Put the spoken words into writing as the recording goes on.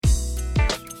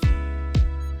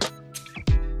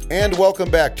And welcome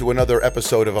back to another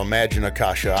episode of Imagine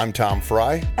Akasha. I'm Tom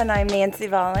Fry. And I'm Nancy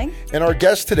Valling. And our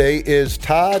guest today is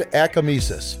Todd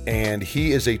Akamesis. And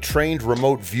he is a trained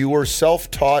remote viewer,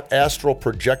 self-taught astral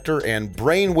projector, and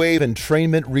brainwave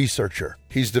entrainment researcher.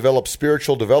 He's developed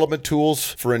spiritual development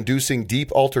tools for inducing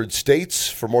deep altered states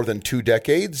for more than 2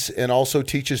 decades, and also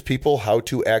teaches people how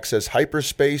to access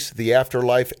hyperspace, the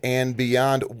afterlife, and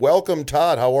beyond. Welcome,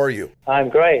 Todd. How are you? I'm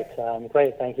great.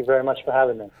 Thank you very much for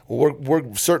having me. Well,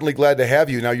 we're certainly glad to have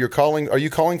you. Now, are you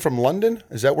calling from London?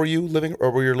 Is that where you're living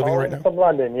right now? From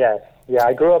London, yes. Yeah,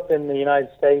 I grew up in the United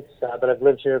States, but I've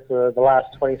lived here for the last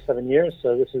 27 years,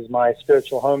 so this is my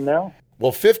spiritual home now.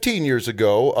 Well, 15 years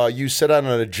ago, you set out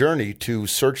on a journey to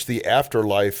search the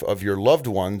afterlife of your loved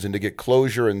ones and to get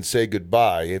closure and say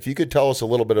goodbye. If you could tell us a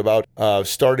little bit about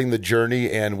starting the journey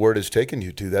and where it has taken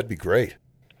you to, that'd be great.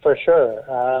 For sure.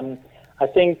 I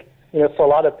think, for a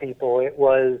lot of people, it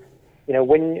was,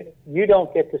 when you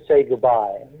don't get to say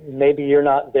goodbye, maybe you're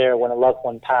not there when a loved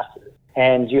one passes,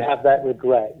 and you have that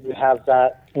regret. You have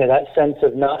that, that sense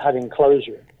of not having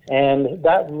closure. And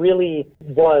that really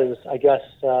was, I guess,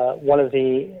 one of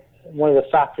the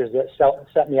factors that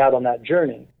set me out on that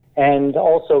journey. And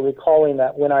also recalling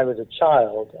that when I was a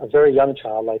child, a very young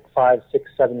child, like 5,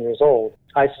 6, 7 years old,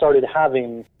 I started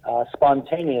having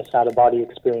spontaneous out-of-body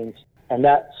experience. And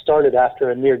that started after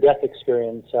a near-death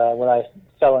experience when I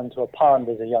fell into a pond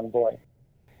as a young boy.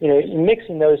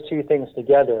 Mixing those two things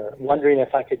together, wondering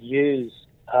if I could use,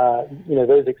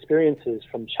 those experiences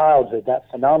from childhood, that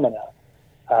phenomena,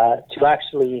 to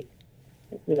actually,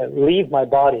 leave my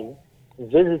body,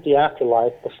 visit the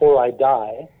afterlife before I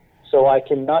die, so I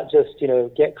can not just,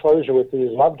 get closure with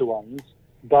these loved ones,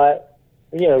 but,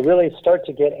 really start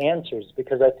to get answers,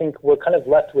 because I think we're kind of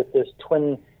left with this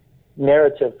twin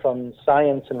narrative from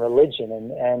science and religion,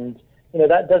 and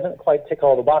that doesn't quite tick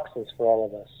all the boxes for all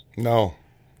of us. No,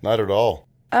 not at all.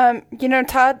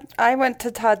 Todd, I went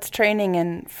to Todd's training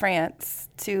in France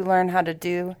to learn how to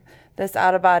do this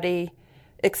out-of-body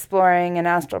exploring and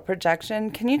astral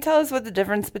projection. Can you tell us what the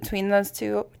difference between those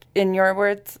two, in your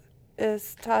words,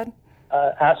 is, Todd?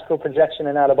 Astral projection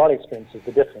and out-of-body experience is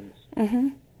the difference. Mm-hmm.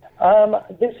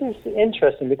 This is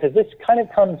interesting because this kind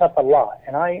of comes up a lot,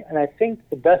 and I think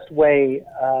the best way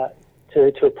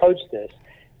to approach this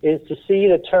is to see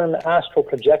the term astral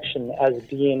projection as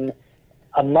being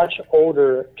a much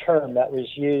older term that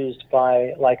was used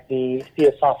by, like, the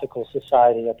Theosophical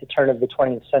Society at the turn of the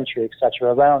 20th century,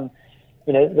 etc., around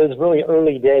those really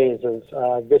early days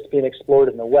of this being explored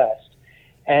in the West.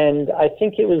 And I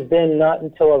think it was then not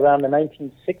until around the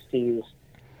 1960s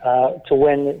to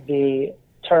when the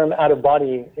term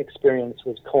out-of-body experience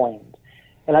was coined.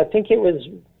 And I think it was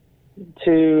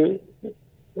really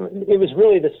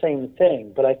the same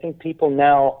thing, but I think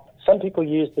some people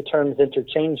use the terms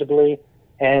interchangeably,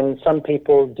 and some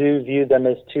people do view them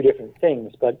as two different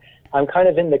things. But I'm kind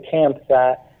of in the camp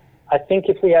that I think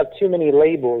if we have too many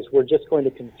labels, we're just going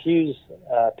to confuse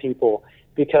people,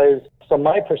 because from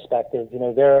my perspective,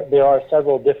 there are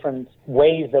several different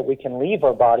ways that we can leave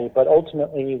our body, but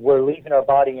ultimately we're leaving our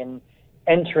body and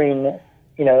entering,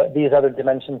 these other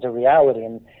dimensions of reality.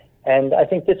 And I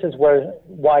think this is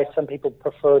why some people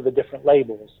prefer the different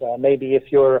labels. Maybe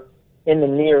if you're in the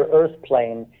near Earth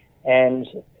plane and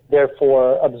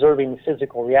therefore observing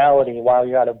physical reality while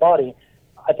you're out of body,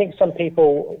 I think some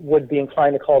people would be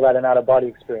inclined to call that an out-of-body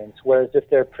experience, whereas if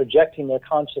they're projecting their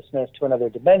consciousness to another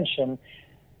dimension,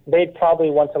 they'd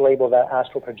probably want to label that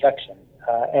astral projection.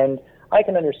 And I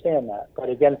can understand that.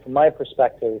 But again, from my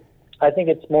perspective, I think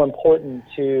it's more important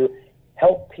to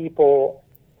help people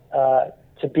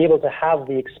to be able to have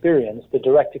the experience, the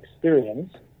direct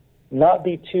experience, not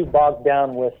be too bogged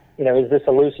down with, is this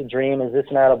a lucid dream? Is this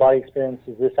an out-of-body experience?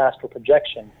 Is this astral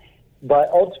projection?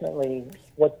 But ultimately,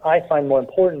 what I find more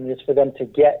important is for them to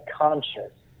get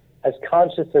conscious as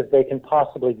they can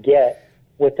possibly get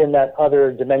within that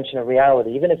other dimension of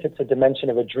reality, even if it's a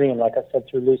dimension of a dream, like I said,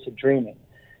 through lucid dreaming.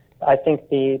 I think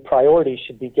the priority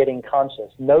should be getting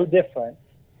conscious, no different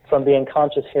from being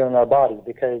conscious here in our body,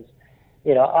 because,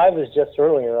 I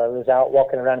was out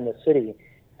walking around in the city,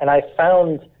 and I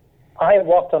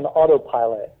walked on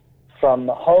autopilot from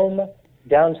home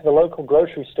down to the local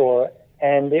grocery store,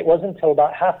 and it wasn't until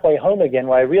about halfway home again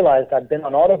where I realized I'd been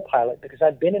on autopilot, because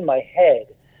I'd been in my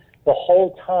head the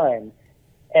whole time.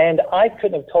 And I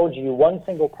couldn't have told you one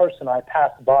single person I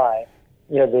passed by,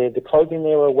 the clothing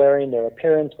they were wearing, their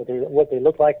appearance, what they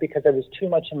looked like, because I was too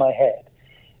much in my head.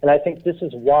 And I think this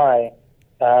is why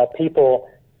people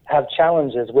have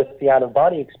challenges with the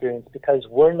out-of-body experience, because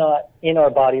we're not in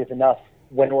our bodies enough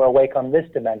when we're awake on this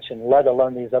dimension, let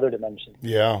alone these other dimensions.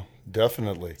 Yeah,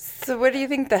 definitely. So what do you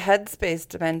think the headspace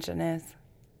dimension is?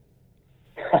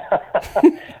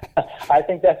 I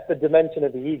think that's the dimension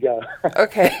of the ego.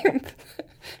 Okay.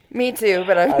 Me too,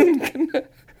 but I'm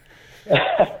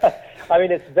I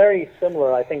mean, it's very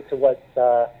similar, I think, to what,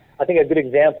 I think a good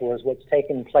example is what's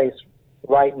taking place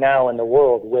right now in the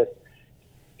world with,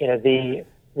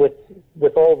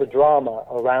 with all the drama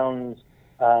around,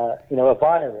 a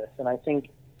virus. And I think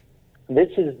this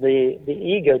is the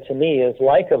ego, to me, is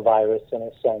like a virus in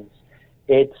a sense.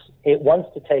 It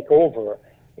wants to take over.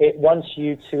 It wants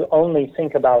you to only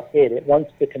think about it. It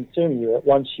wants to consume you. It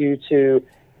wants you to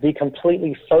be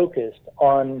completely focused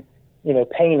on,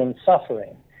 pain and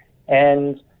suffering.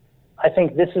 And I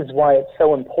think this is why it's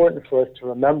so important for us to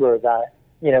remember that,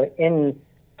 in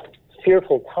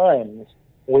fearful times,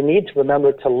 we need to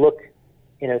remember to look,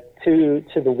 to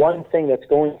the one thing that's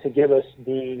going to give us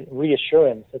the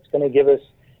reassurance, that's going to give us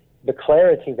the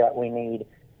clarity that we need.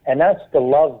 And that's the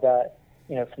love that,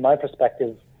 from my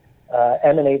perspective,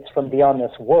 emanates from beyond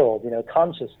this world,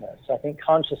 consciousness. I think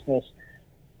consciousness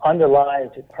underlies,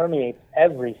 it permeates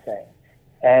everything.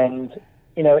 And,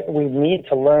 we need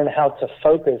to learn how to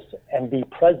focus and be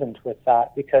present with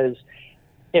that, because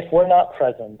if we're not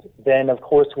present, then of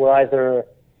course we're either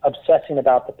obsessing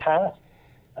about the past,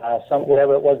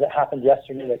 whatever it was that happened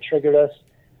yesterday that triggered us,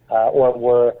 or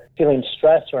we're feeling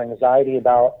stress or anxiety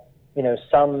about,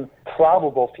 some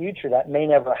probable future that may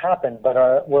never happen, but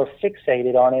we're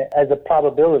fixated on it as a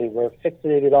probability. We're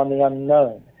fixated on the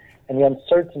unknown and the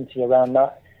uncertainty around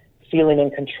not feeling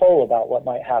in control about what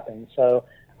might happen. So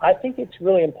I think it's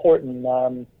really important,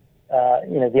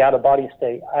 the out-of-body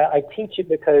state. I teach it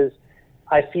because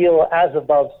I feel as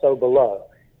above, so below.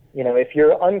 If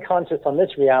you're unconscious on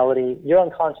this reality, you're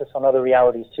unconscious on other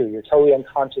realities too. You're totally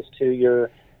unconscious to your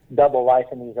double life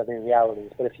in these other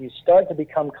realities. But if you start to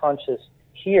become conscious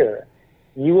here,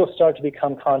 you will start to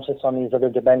become conscious on these other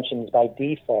dimensions by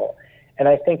default. And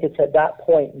I think it's at that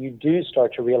point you do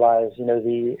start to realize,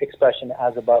 the expression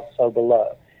as above, so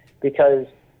below. Because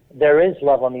there is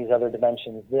love on these other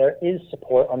dimensions. There is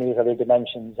support on these other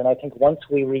dimensions. And I think once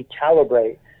we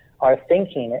recalibrate our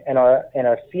thinking and our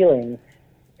feelings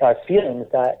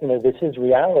that, this is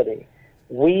reality,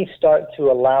 we start to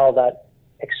allow that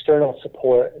external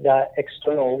support, that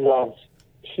external love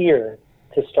here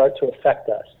to start to affect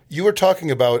us. You were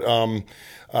talking about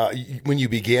when you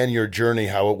began your journey,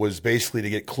 how it was basically to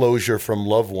get closure from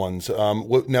loved ones.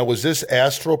 Now, was this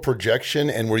astral projection,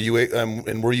 and were you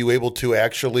able to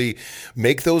actually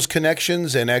make those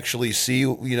connections and actually see,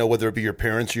 whether it be your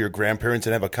parents or your grandparents,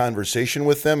 and have a conversation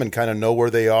with them and kind of know where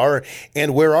they are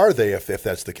and where are they, if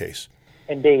that's the case?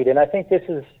 Indeed, and I think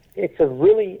it's a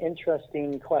really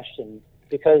interesting question,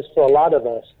 because for a lot of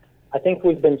us, I think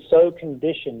we've been so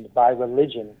conditioned by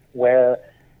religion where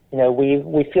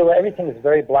we feel that everything is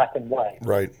very black and white.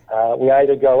 Right. We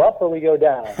either go up or we go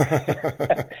down.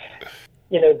 That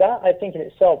I think in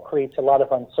itself creates a lot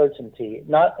of uncertainty.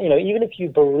 Not, even if you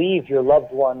believe your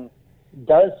loved one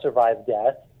does survive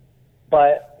death,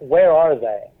 but where are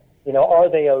they? Are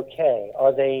they okay?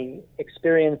 Are they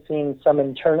experiencing some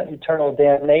eternal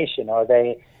damnation? Are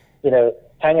they,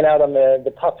 hanging out on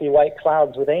the puffy white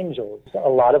clouds with angels? A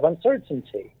lot of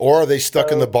uncertainty. Or are they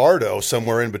stuck in the bardo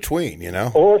somewhere in between,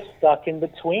 Or stuck in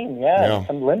between, in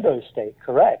some limbo state,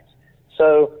 correct.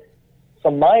 So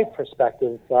from my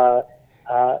perspective,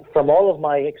 from all of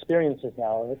my experiences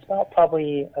now, it's about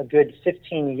probably a good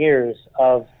 15 years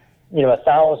of,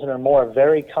 1,000 or more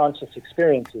very conscious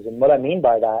experiences. And what I mean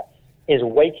by that is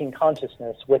waking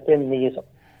consciousness within these,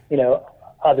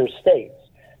 other states.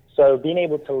 So being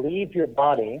able to leave your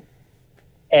body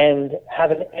and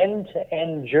have an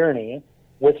end-to-end journey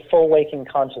with full waking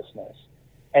consciousness.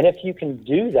 And if you can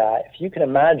do that, if you can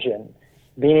imagine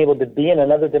being able to be in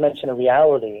another dimension of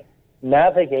reality,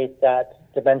 navigate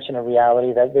that dimension of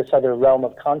reality, this other realm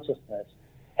of consciousness,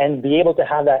 and be able to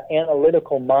have that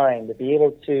analytical mind, to be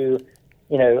able to,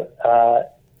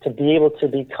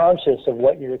 be conscious of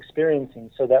what you're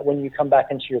experiencing, so that when you come back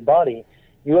into your body,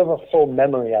 you have a full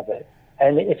memory of it.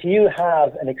 And if you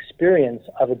have an experience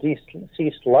of a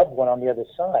deceased loved one on the other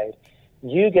side,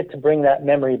 you get to bring that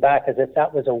memory back as if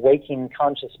that was a waking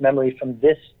conscious memory from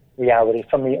this reality,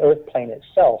 from the earth plane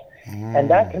itself. And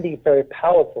that can be very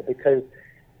powerful, because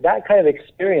that kind of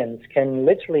experience can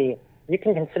literally, you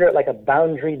can consider it like a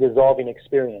boundary dissolving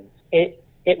experience.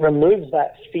 It removes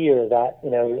that fear that,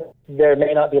 there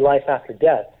may not be life after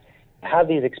death. Have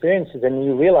these experiences and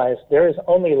you realize there is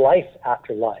only life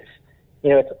after life.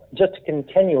 It's just a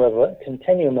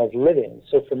continuum of living.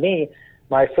 So for me,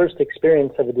 my first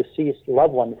experience of a deceased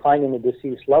loved one, finding a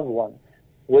deceased loved one,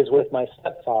 was with my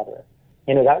stepfather.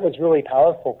 That was really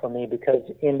powerful for me because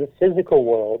in the physical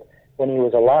world, when he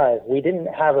was alive, we didn't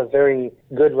have a very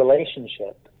good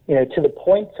relationship, to the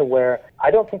point to where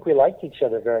I don't think we liked each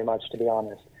other very much, to be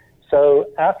honest. So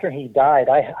after he died,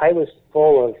 I was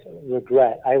full of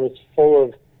regret. I was full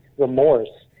of remorse.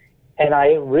 And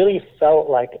I really felt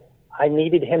like I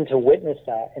needed him to witness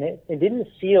that. And it didn't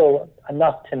feel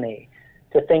enough to me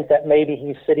to think that maybe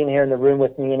he's sitting here in the room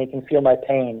with me and he can feel my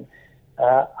pain.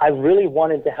 I really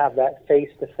wanted to have that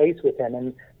face-to-face with him.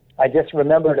 And I just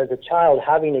remembered as a child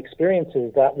having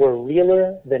experiences that were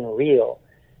realer than real.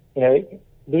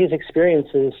 These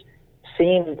experiences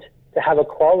seemed to have a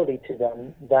quality to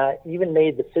them that even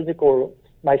made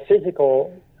my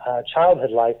physical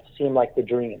childhood life seem like the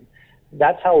dream.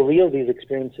 That's how real these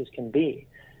experiences can be.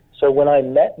 So when I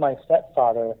met my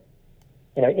stepfather,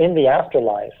 in the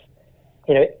afterlife,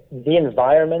 the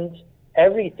environment,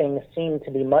 everything seemed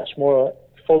to be much more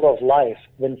full of life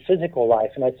than physical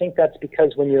life. And I think that's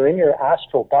because when you're in your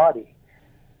astral body,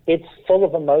 it's full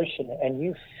of emotion and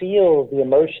you feel the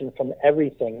emotion from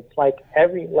everything. It's like I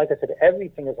said,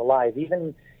 everything is alive.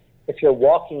 Even if you're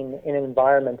walking in an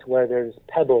environment where there's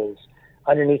pebbles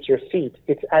underneath your feet,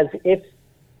 it's as if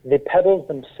the pebbles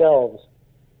themselves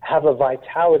have a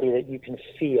vitality that you can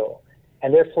feel.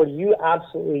 And therefore you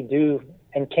absolutely do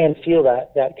and can feel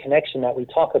that connection that we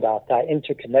talk about, that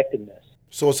interconnectedness.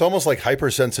 So it's almost like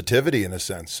hypersensitivity in a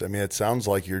sense. I mean, it sounds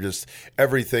like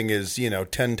everything is,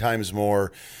 10 times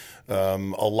more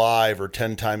alive or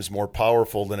 10 times more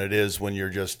powerful than it is when you're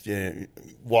just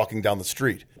walking down the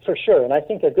street. For sure. And I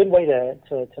think a good way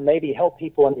to maybe help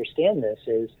people understand this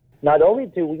is not only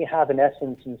do we have an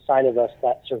essence inside of us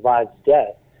that survives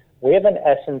death, we have an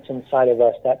essence inside of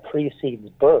us that precedes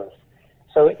birth.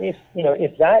 So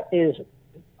if that is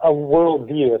a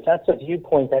worldview, if that's a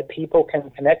viewpoint that people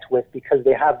can connect with because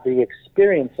they have the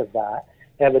experience of that,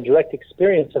 they have a direct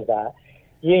experience of that,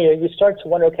 you start to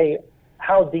wonder, okay,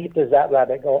 how deep does that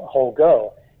rabbit hole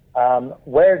go?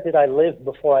 Where did I live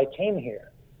before I came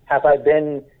here? Have I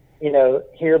been,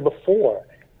 here before?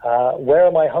 Where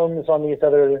are my homes on these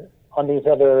other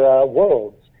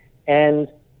worlds? And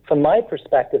from my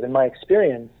perspective and my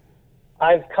experience,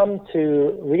 I've come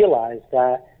to realize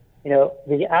that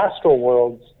the astral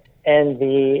worlds and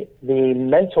the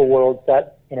mental worlds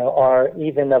that are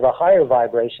even of a higher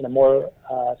vibration, a more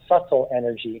subtle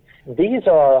energy. These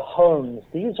are our homes.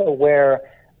 These are where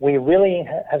we really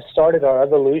have started our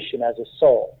evolution as a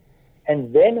soul.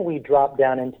 And then we drop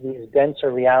down into these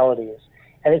denser realities.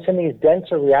 And it's in these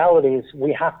denser realities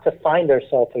we have to find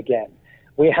ourselves again.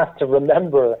 We have to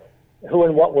remember who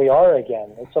and what we are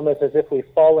again. It's almost as if we've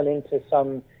fallen into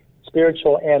some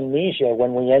spiritual amnesia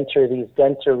when we enter these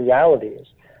denser realities.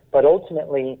 But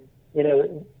ultimately,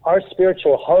 our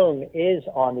spiritual home is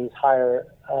on these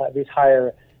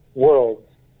higher worlds,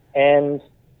 and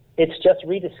it's just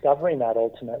rediscovering that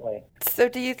ultimately. So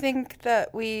do you think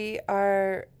that we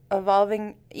are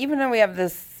evolving, even though we have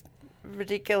this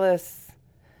ridiculous,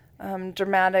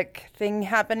 dramatic thing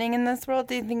happening in this world,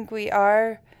 do you think we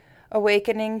are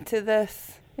awakening to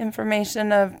this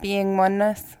information of being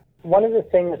oneness? One of the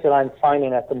things that I'm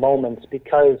finding at the moment,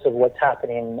 because of what's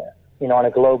happening, on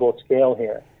a global scale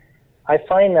here, I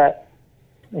find that,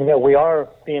 we are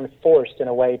being forced in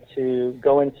a way to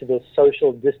go into this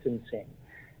social distancing.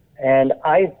 And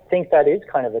I think that is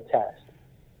kind of a test.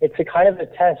 It's a kind of a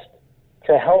test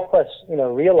to help us,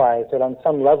 realize that on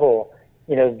some level,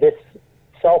 this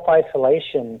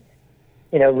self-isolation,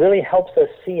 really helps us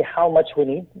see how much we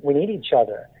need each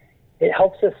other. It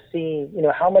helps us see,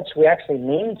 how much we actually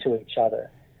mean to each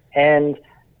other. And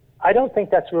I don't think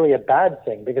that's really a bad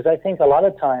thing, because I think a lot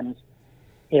of times,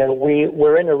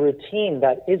 we're in a routine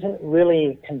that isn't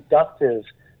really conductive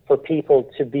for people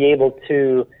to be able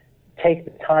to take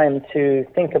the time to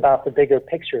think about the bigger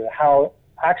picture, how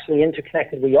actually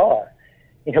interconnected we are.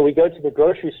 We go to the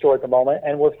grocery store at the moment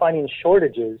and we're finding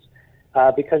shortages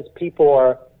because people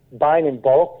are buying in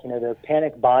bulk, they're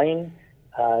panic buying,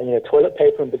 toilet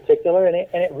paper in particular, and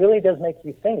it really does make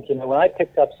you think. When I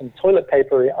picked up some toilet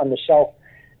paper on the shelf,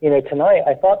 tonight,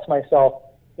 I thought to myself,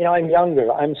 I'm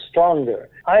younger, I'm stronger.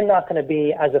 I'm not going to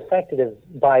be as affected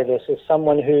by this as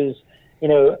someone who's,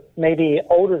 maybe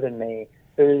older than me,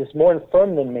 who's more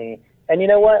infirm than me. And you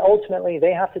know what? Ultimately,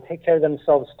 they have to take care of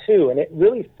themselves too. And it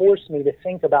really forced me to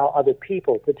think about other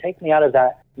people, to take me out of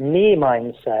that me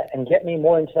mindset and get me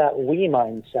more into that we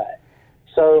mindset.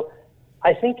 So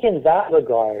I think in that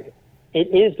regard, it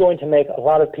is going to make a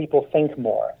lot of people think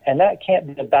more, and that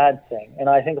can't be a bad thing. And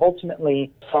I think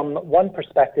ultimately, from one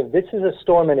perspective, this is a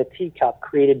storm in a teacup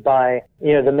created by,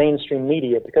 the mainstream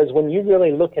media, because when you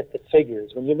really look at the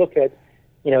figures, when you look at,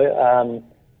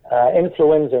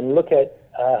 influenza and look at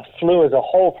flu as a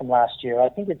whole from last year, I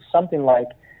think it's something like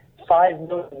 5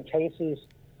 million cases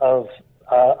of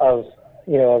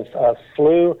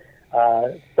flu,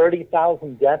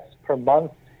 30,000 deaths per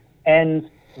month, and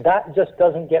that just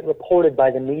doesn't get reported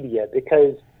by the media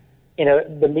because,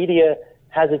 the media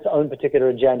has its own particular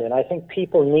agenda, and I think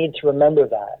people need to remember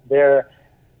that.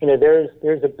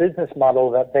 There's a business model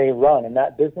that they run, and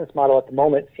that business model at the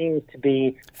moment seems to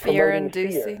be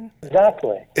fear-inducing.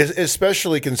 Exactly.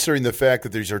 Especially considering the fact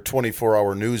that these are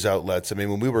 24-hour news outlets. I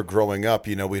mean, when we were growing up,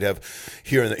 we'd have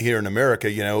here in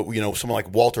America, someone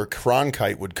like Walter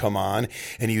Cronkite would come on,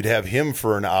 and you'd have him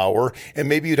for an hour, and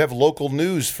maybe you'd have local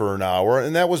news for an hour,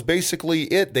 and that was basically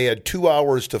it. They had 2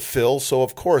 hours to fill, so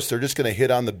of course they're just going to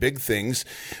hit on the big things.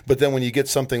 But then when you get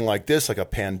something like this, like a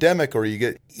pandemic, or you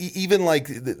get even like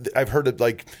I've heard of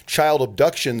like child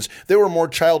abductions. There were more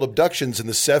child abductions in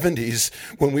the 70s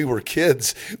when we were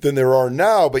kids than there are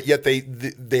now, but yet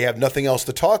they have nothing else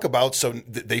to talk about, so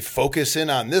they focus in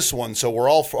on this one. So we're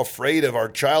all afraid of our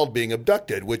child being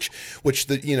abducted, which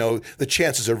the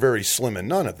chances are very slim and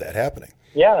none of that happening.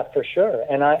 Yeah, for sure.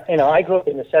 And I grew up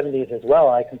in the 70s as well.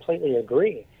 I completely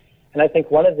agree. And I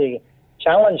think one of the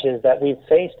challenges that we've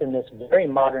faced in these very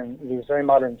modern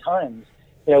times,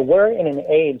 we're in an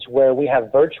age where we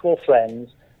have virtual friends,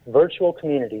 virtual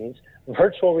communities,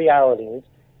 virtual realities,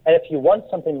 and if you want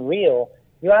something real,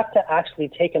 you have to actually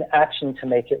take an action to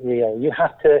make it real. You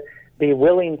have to be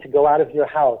willing to go out of your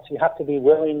house. You have to be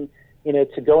willing,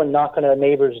 to go and knock on a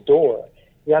neighbor's door.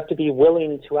 You have to be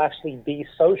willing to actually be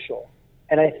social.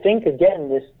 And I think, again,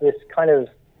 this kind of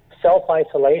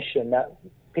self-isolation that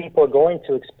people are going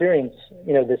to experience,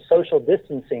 this social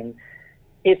distancing,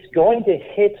 it's going to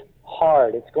hit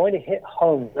hard. It's going to hit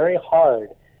home very hard,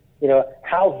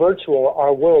 how virtual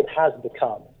our world has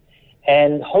become.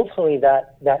 And hopefully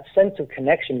that sense of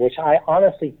connection, which I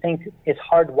honestly think is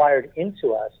hardwired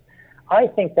into us, I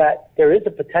think that there is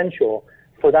a potential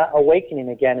for that awakening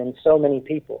again in so many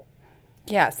people.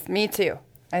 Yes, me too.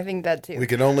 I think that too. We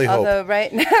can only hope. Although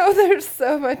right now there's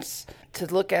so much to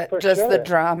look at, the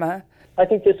drama. I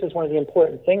think this is one of the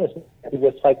important things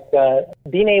with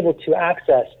being able to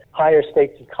access higher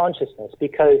states of consciousness,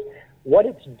 because what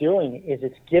it's doing is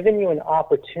it's giving you an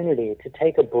opportunity to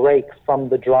take a break from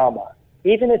the drama.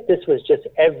 Even if this was just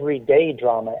everyday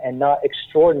drama and not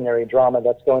extraordinary drama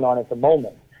that's going on at the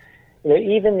moment.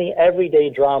 Even the everyday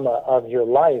drama of your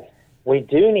life, we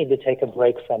do need to take a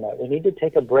break from it. We need to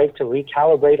take a break to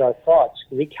recalibrate our thoughts,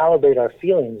 recalibrate our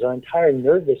feelings, our entire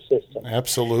nervous system.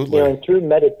 Absolutely. And through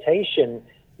meditation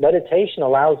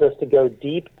allows us to go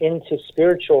deep into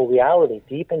spiritual reality,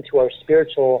 deep into our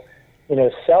spiritual,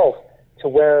 self, to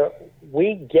where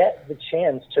we get the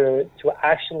chance to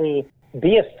actually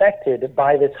be affected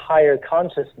by this higher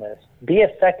consciousness, be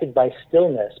affected by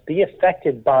stillness, be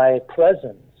affected by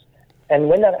presence. And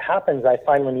when that happens, I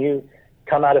find when you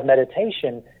come out of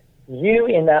meditation, you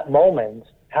in that moment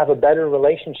have a better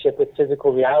relationship with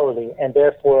physical reality and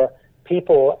therefore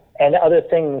people and other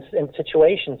things and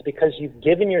situations because you've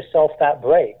given yourself that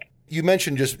break. You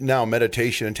mentioned just now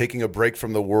meditation and taking a break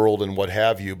from the world and what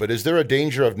have you, but is there a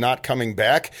danger of not coming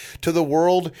back to the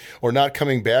world or not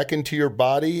coming back into your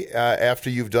body after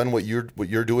you've done what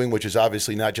you're doing, which is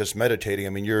obviously not just meditating? I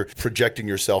mean, you're projecting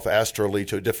yourself astrally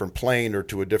to a different plane or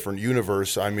to a different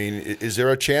universe. I mean, is there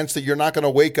a chance that you're not going to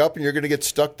wake up and you're going to get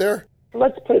stuck there?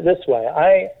 Let's put it this way.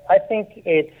 I think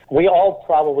we all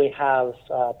probably have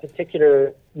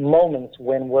particular moments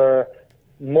when we're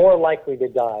more likely to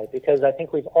die, because I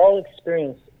think we've all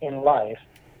experienced in life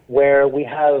where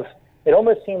it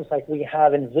almost seems like we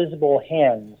have invisible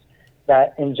hands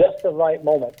that in just the right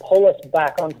moment pull us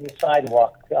back onto the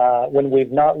sidewalk when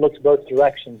we've not looked both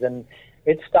directions, and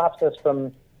it stops us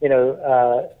from,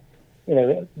 from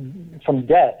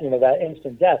death, that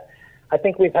instant death. I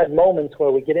think we've had moments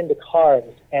where we get into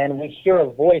cars and we hear a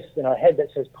voice in our head that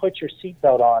says, put your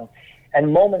seatbelt on,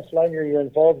 and moments later you're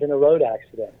involved in a road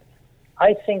accident.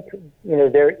 I think,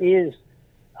 there is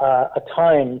a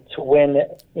time to when,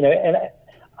 and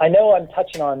I know I'm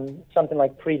touching on something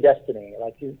like predestiny,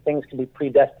 like things can be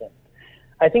predestined.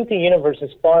 I think the universe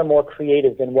is far more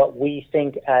creative than what we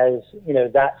think as,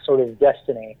 that sort of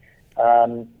destiny.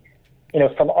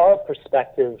 From our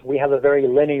perspective, we have a very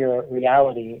linear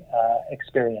reality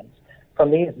experience. From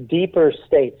these deeper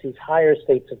states, these higher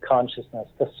states of consciousness,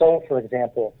 the soul, for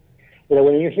example,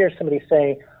 when you hear somebody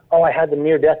say, oh, I had the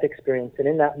near-death experience, and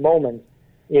in that moment,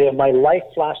 my life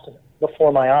flashed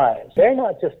before my eyes. They're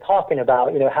not just talking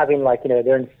about, having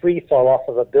they're in free fall off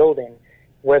of a building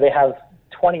where they have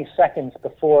 20 seconds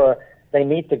before they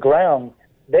meet the ground.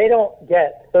 they don't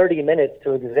get 30 minutes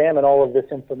to examine all of this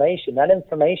information. That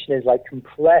information is like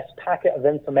compressed packet of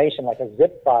information, like a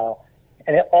zip file,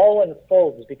 and it all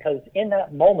unfolds because in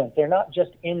that moment, they're not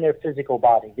just in their physical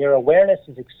body. Their awareness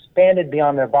is expanded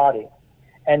beyond their body,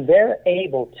 and they're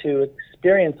able to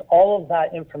experience all of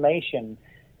that information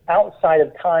outside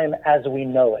of time as we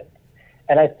know it.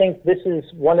 And I think this is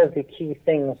one of the key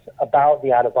things about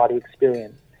the out-of-body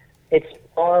experience. It's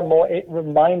far more, it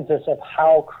reminds us of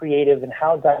how creative and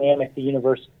how dynamic the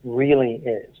universe really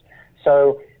is.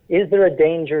 So is there a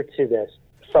danger to this?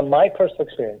 From my personal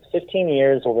experience, 15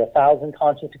 years, over 1,000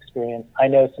 conscious experience, I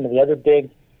know some of the other big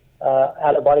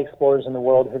out-of-body explorers in the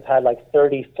world who've had like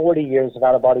 30, 40 years of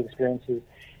out-of-body experiences.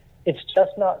 It's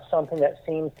just not something that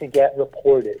seems to get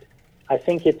reported. I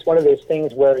think it's one of those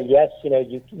things where, yes,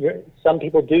 some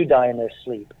people do die in their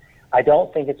sleep. I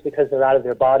don't think it's because they're out of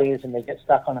their bodies and they get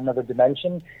stuck on another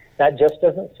dimension. That just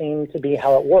doesn't seem to be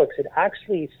how it works. It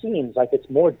actually seems like it's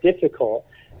more difficult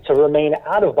to remain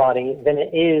out of body than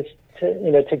it is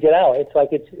to get out. It's like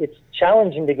it's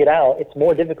challenging to get out. It's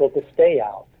more difficult to stay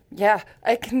out. Yeah,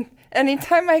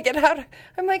 anytime I get out,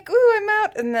 I'm like, ooh, I'm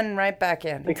out, and then right back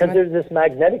in. Because there's this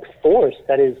magnetic force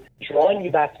that is drawing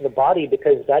you back to the body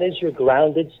because that is your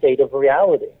grounded state of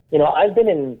reality. I've been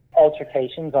in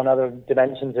altercations on other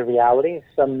dimensions of reality,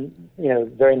 some,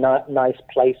 very nice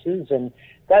places, and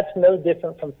that's no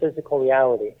different from physical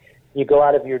reality. You go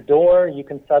out of your door, you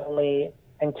can suddenly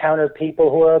encounter people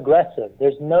who are aggressive.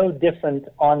 There's no different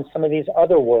on some of these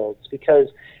other worlds because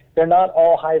they're not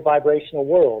all high vibrational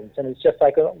worlds, and it's just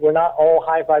like we're not all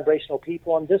high vibrational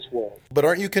people on this world. But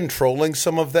aren't you controlling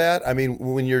some of that? I mean,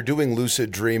 when you're doing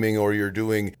lucid dreaming or you're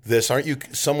doing this, aren't you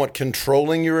somewhat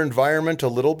controlling your environment a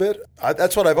little bit?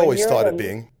 That's what I've always thought it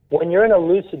being. When you're in a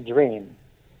lucid dream,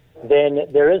 then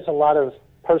there is a lot of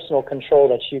personal control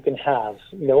that you can have,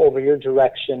 over your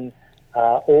direction,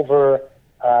 over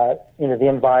the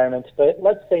environment. But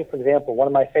let's say, for example, one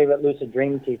of my favorite lucid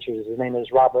dream teachers, his name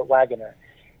is Robert Waggoner.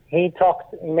 He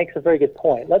makes a very good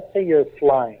point. Let's say you're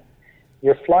flying.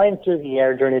 You're flying through the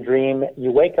air during a dream.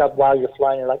 You wake up while you're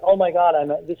flying. You're like, oh, my God,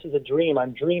 this is a dream.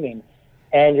 I'm dreaming.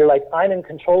 And you're like, I'm in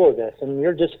control of this. And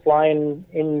you're just flying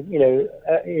in,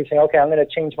 you say, okay, I'm going to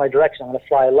change my direction. I'm going to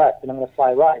fly left and I'm going to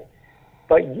fly right.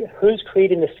 But who's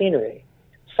creating the scenery?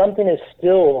 Something is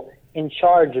still in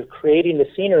charge of creating the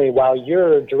scenery while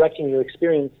you're directing your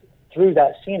experience through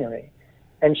that scenery.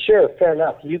 And sure, fair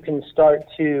enough, you can start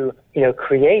to,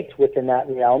 create within that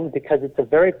realm because it's a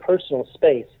very personal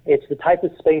space. It's the type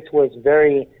of space where it's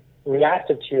very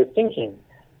reactive to your thinking.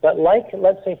 But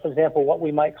let's say, for example, what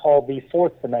we might call the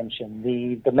fourth dimension,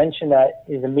 the dimension that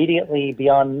is immediately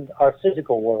beyond our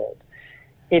physical world.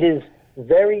 It is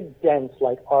very dense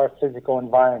like our physical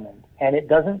environment, and it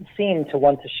doesn't seem to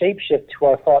want to shapeshift to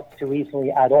our thoughts too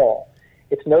easily at all.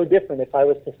 It's no different if I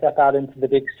was to step out into the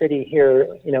big city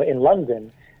here, in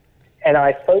London, and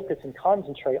I focus and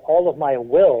concentrate all of my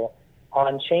will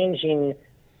on changing,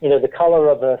 the color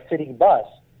of a city bus.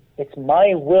 It's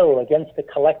my will against the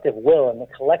collective will, and the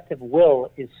collective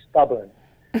will is stubborn.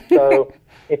 So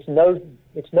it's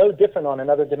no different on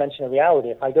another dimension of reality.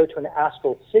 If I go to an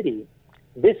astral city,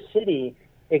 this city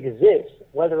exists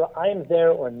whether I'm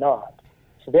there or not.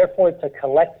 So therefore, it's a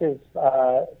collective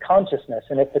consciousness.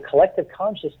 And if the collective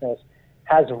consciousness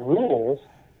has rules,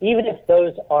 even if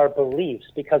those are beliefs,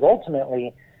 because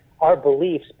ultimately our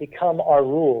beliefs become our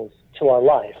rules to our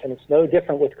life. And it's no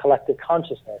different with collective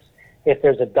consciousness. If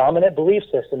there's a dominant belief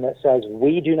system that says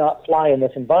we do not fly in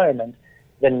this environment,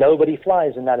 then nobody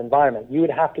flies in that environment. You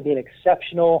would have to be an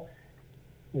exceptional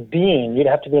being. You'd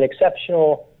have to be an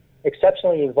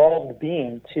exceptionally evolved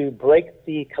being to break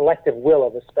the collective will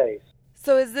of a space.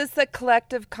 So is this a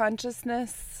collective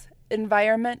consciousness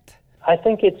environment? I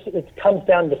think it comes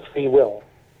down to free will.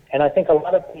 And I think a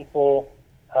lot of people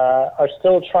are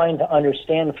still trying to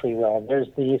understand free will. There's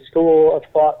the school of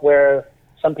thought where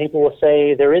some people will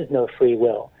say there is no free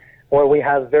will, or we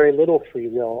have very little free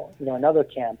will, another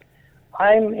camp.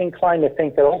 I'm inclined to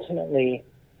think that ultimately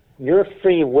your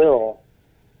free will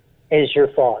is your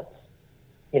thoughts.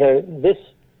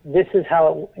 This is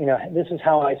how this is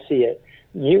how I see it.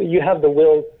 You have the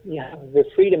will, you have the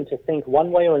freedom to think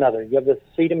one way or another. You have the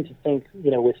freedom to think,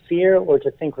 with fear or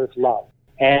to think with love.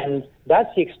 And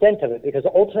that's the extent of it, because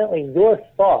ultimately your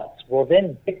thoughts will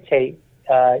then dictate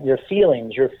your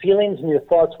feelings. Your feelings and your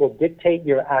thoughts will dictate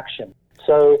your action.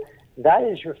 So that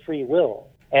is your free will.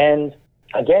 And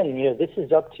again, this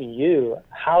is up to you,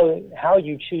 how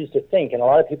you choose to think. And a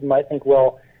lot of people might think,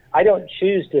 well, I don't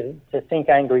choose to think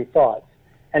angry thoughts.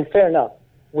 And fair enough,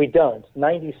 we don't.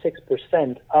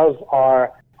 96% of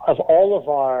all of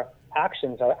our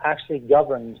actions are actually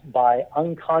governed by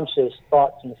unconscious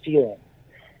thoughts and feelings.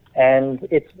 And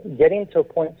it's getting to a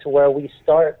point to where we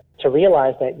start to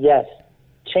realize that, yes,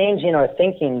 changing our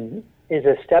thinking is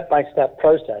a step-by-step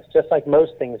process, just like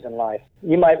most things in life.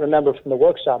 You might remember from the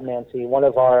workshop, Nancy, one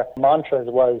of our mantras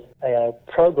was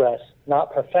progress,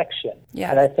 not perfection.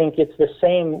 Yes. And I think it's the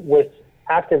same with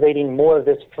activating more of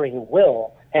this free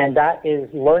will. And that is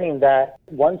learning that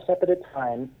one step at a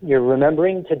time, you're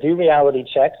remembering to do reality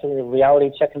checks. And a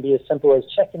reality check can be as simple as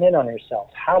checking in on yourself.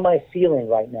 How am I feeling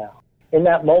right now? In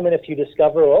that moment, if you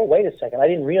discover, oh, wait a second, I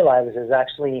didn't realize I was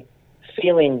actually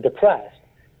feeling depressed.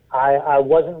 I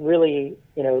wasn't really,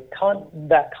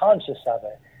 that conscious of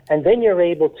it. And then you're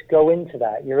able to go into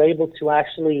that. You're able to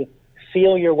actually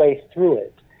feel your way through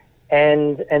it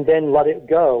and then let it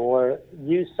go, or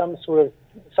use some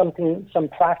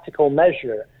practical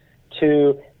measure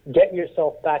to get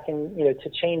yourself back in, to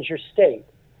change your state.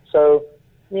 So,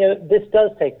 this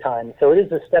does take time. So it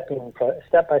is a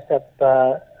step-by-step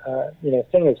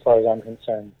thing as far as I'm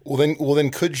concerned. Well, then,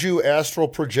 could you astral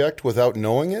project without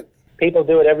knowing it? People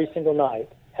do it every single night,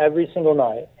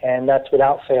 and that's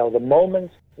without fail. The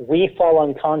moment we fall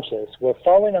unconscious, we're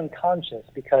falling unconscious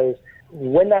because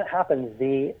when that happens,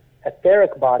 the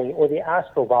etheric body or the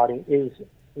astral body is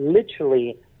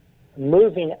literally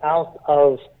moving out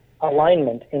of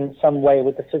alignment in some way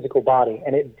with the physical body,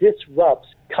 and it disrupts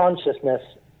consciousness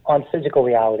on physical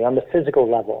reality, on the physical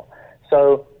level.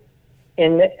 So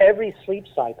in every sleep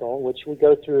cycle, which we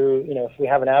go through, if we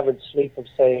have an average sleep of,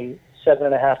 say,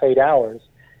 7.5, 8 hours,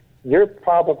 you're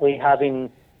probably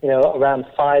having, around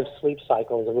 5 sleep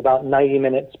cycles of about 90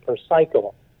 minutes per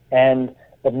cycle. And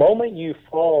the moment you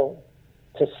fall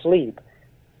to sleep,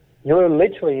 you're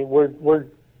literally,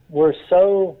 we're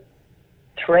so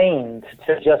trained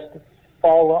to just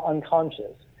fall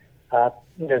unconscious.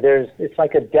 It's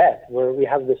like a death where we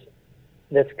have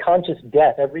this conscious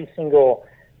death every single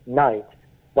night.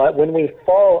 But when we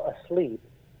fall asleep,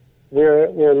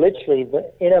 we're literally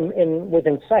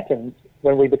within seconds,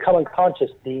 when we become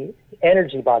unconscious, the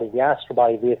energy body, the astral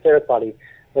body, the etheric body,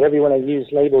 whatever you want to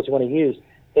use, labels you want to use,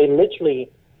 they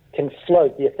literally can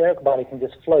float. The etheric body can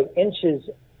just float inches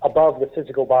above the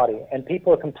physical body, and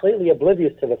people are completely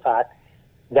oblivious to the fact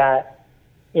that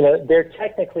they're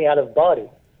technically out of body,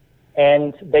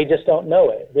 and they just don't know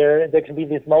it. There can be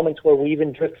these moments where we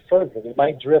even drift further. We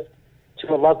might drift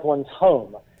to a loved one's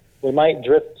home. We might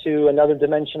drift to another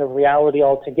dimension of reality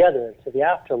altogether, to the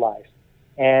afterlife,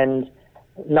 and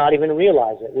not even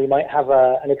realize it. We might have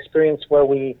an experience where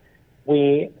we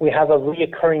have a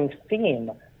reoccurring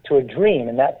theme to a dream,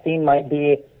 and that theme might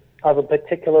be of a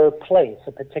particular place,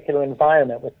 a particular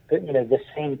environment with the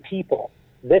same people.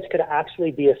 This could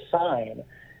actually be a sign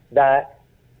that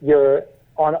you're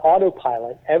on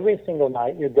autopilot every single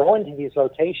night. You're going to these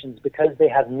locations because they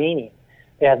have meaning.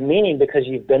 They have meaning because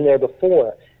you've been there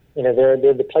before. They're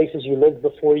the places you lived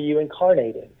before you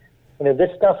incarnated.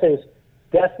 This stuff is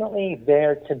definitely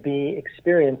there to be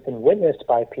experienced and witnessed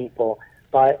by people,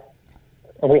 but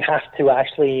we have to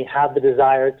actually have the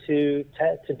desire to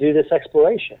do this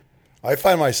exploration. I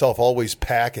find myself always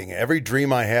packing. Every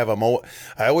dream I have, I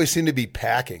always seem to be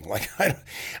packing. Like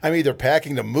I'm either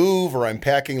packing to move or I'm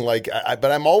packing but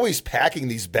I'm always packing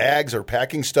these bags or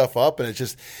packing stuff up, and it's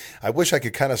just, I wish I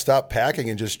could kind of stop packing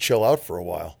and just chill out for a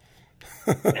while.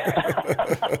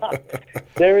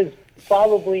 It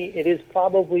is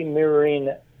probably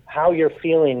mirroring how you're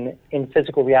feeling in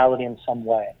physical reality in some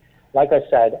way. Like I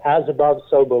said, as above,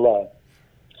 so below.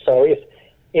 So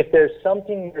if there's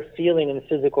something you're feeling in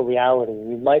physical reality,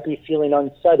 you might be feeling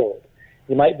unsettled.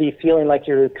 You might be feeling like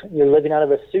you're living out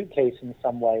of a suitcase in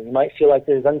some way. You might feel like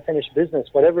there's unfinished business,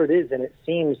 whatever it is, and it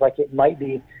seems like it might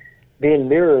be being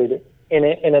mirrored in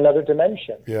another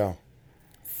dimension. Yeah.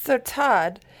 So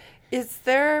Todd, is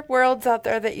there worlds out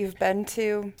there that you've been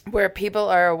to where people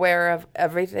are aware of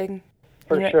everything?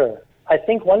 For sure. I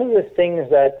think one of the things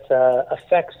that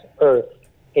affects Earth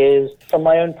is, from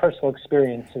my own personal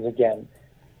experiences again,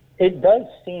 it does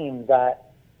seem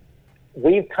that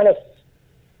it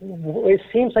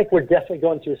seems like we're definitely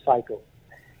going through a cycle.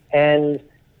 And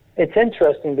it's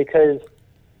interesting because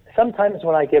sometimes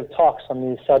when I give talks on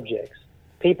these subjects,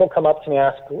 people come up to me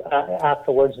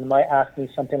afterwards and might ask me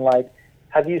something like,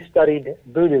 have you studied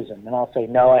Buddhism? And I'll say,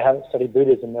 no, I haven't studied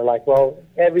Buddhism. They're like, well,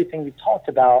 everything you talked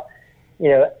about,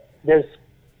 there's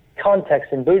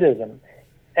context in Buddhism.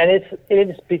 And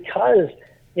it's because,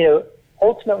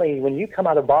 ultimately, when you come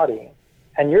out of body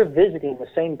and you're visiting the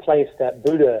same place that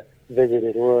Buddha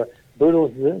visited or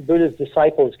Buddha's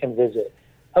disciples can visit,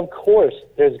 of course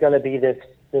there's going to be this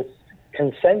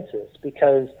consensus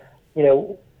because,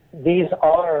 these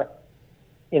are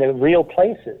real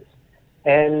places.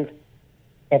 And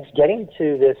it's getting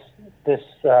to this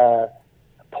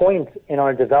point in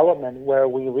our development where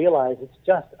we realize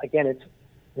it's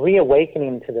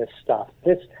reawakening to this stuff.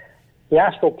 The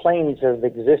astral planes have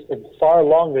existed far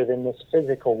longer than this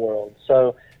physical world.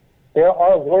 So there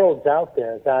are worlds out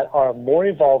there that are more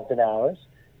evolved than ours.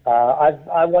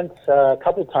 I went a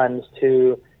couple times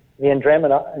to the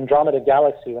Andromeda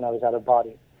Galaxy when I was out of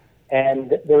body.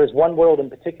 And there was one world in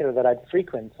particular that I'd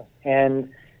frequent, and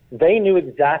they knew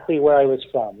exactly where I was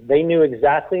from. They knew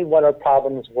exactly what our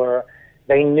problems were.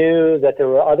 They knew that there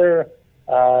were other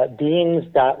beings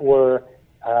that were,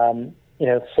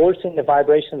 forcing the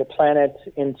vibration of the planet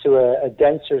into a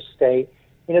denser state.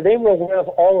 They were aware of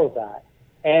all of that.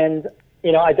 And,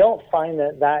 I don't find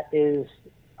that is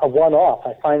a one-off.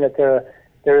 I find that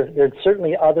there's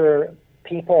certainly other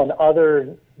people in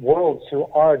other worlds who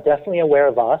are definitely aware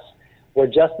of us. We're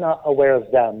just not aware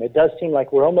of them. It does seem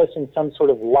like we're almost in some sort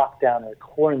of lockdown or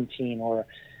quarantine or,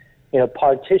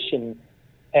 partition.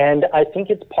 And I think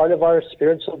it's part of our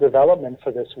spiritual development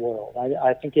for this world.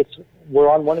 I think we're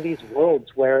on one of these worlds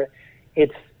where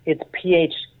it's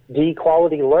PhD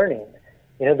quality learning.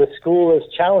 The school is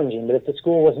challenging, but if the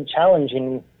school wasn't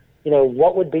challenging,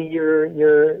 what would be your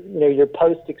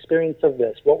post experience of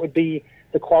this? What would be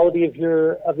the quality of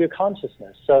your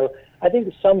consciousness? So I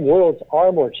think some worlds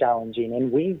are more challenging, and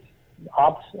we've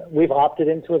opted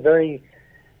into a very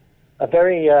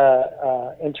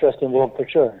interesting world for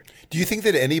sure. Do you think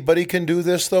that anybody can do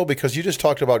this, though? Because you just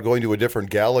talked about going to a different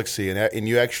galaxy, and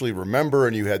you actually remember,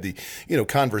 and you had the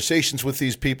conversations with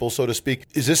these people, so to speak.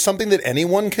 Is this something that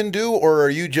anyone can do, or are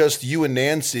you and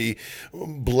Nancy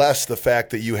bless the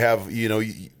fact that you have,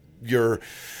 you're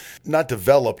not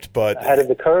developed, but ahead of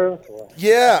the curve?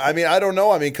 Yeah, I don't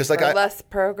know. Because less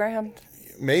programmed.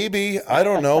 Maybe, I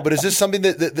don't know, but is this something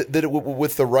that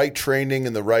with the right training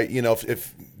and the right,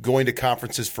 if going to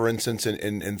conferences, for instance,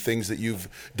 and things that you've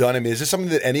done, is this something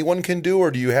that anyone can do,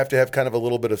 or do you have to have kind of a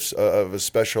little bit of a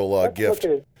special gift?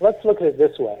 Let's look at it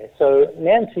this way. So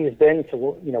Nancy's been to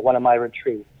one of my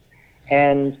retreats,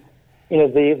 and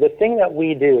the thing that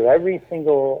we do every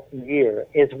single year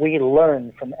is we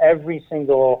learn from every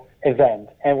single event,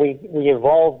 and we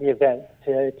evolve the event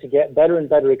to get better and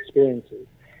better experiences.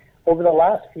 Over the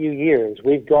last few years,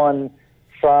 we've gone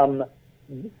from,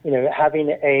 having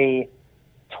a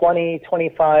 20,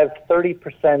 25,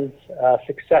 30%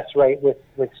 success rate with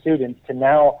students to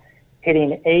now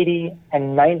hitting 80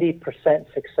 and 90%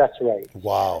 success rate.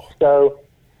 Wow. So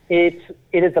it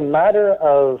is a matter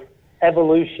of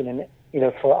evolution, and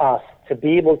for us to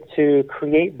be able to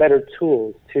create better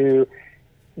tools to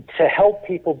help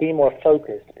people be more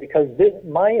focused. Because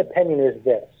my opinion is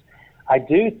this. I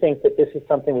do think that this is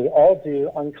something we all do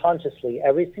unconsciously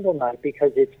every single night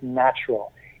because it's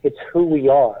natural. It's who we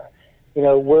are.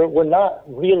 We're not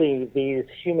really these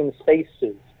human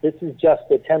spacesuits. This is just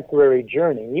a temporary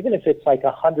journey. Even if it's like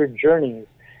 100 journeys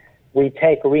we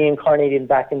take reincarnating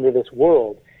back into this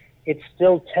world, it's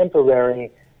still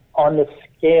temporary on the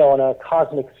scale, on a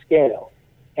cosmic scale.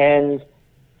 And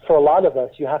for a lot of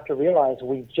us, you have to realize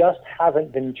we just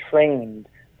haven't been trained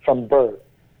from birth.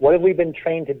 What have we been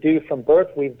trained to do from birth?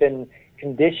 We've been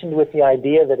conditioned with the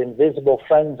idea that invisible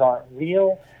friends aren't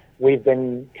real. We've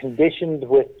been conditioned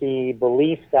with the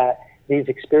belief that these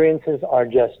experiences are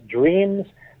just dreams.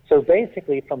 So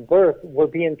basically, from birth, we're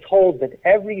being told that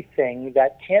everything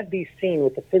that can't be seen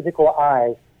with the physical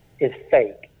eyes is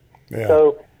fake. Yeah.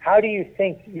 So how do you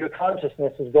think your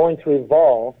consciousness is going to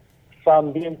evolve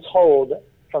from being told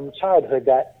from childhood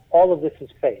that all of this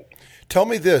is fake? Tell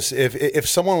me this, if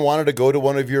someone wanted to go to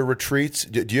one of your retreats,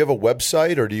 do you have a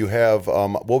website, or do you have,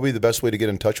 what would be the best way to get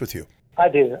in touch with you? I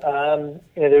do.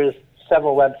 There's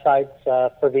several websites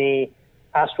for the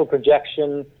astral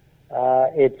projection.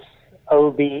 It's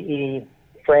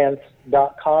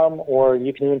obefrance.com, or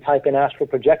you can even type in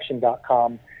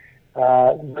astralprojection.com.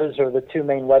 Those are the two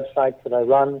main websites that I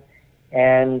run.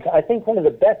 And I think one of the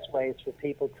best ways for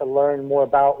people to learn more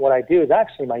about what I do is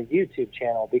actually my YouTube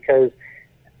channel, because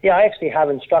I actually have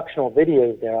instructional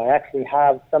videos there. I actually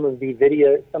have some of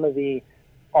the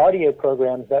audio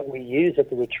programs that we use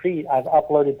at the retreat I've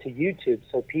uploaded to YouTube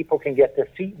so people can get their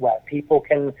feet wet. People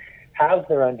can have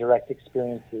their own direct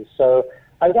experiences. So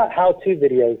I've got how-to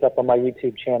videos up on my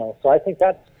YouTube channel. So I think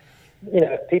that's,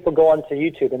 if people go onto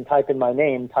YouTube and type in my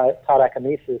name, Todd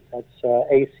Akamesis, that's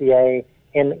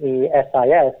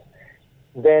ACAMESIS,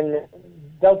 then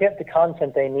they'll get the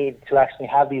content they need to actually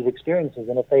have these experiences.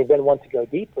 And if they then want to go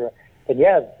deeper, then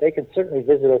they can certainly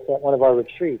visit us at one of our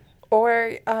retreats.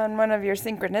 Or on one of your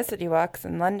synchronicity walks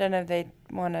in London if they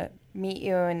want to meet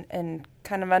you and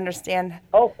kind of understand.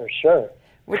 Oh, for sure.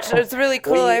 which is really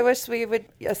cool. I wish we would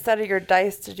study your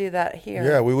dice to do that here.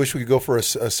 Yeah, we wish we could go for a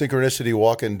synchronicity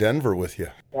walk in Denver with you.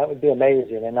 That would be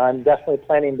amazing, and I'm definitely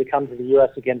planning to come to the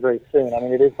U.S. again very soon. I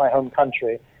mean, it is my home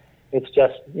country. It's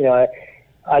just,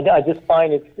 I just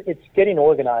find it's getting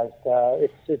organized.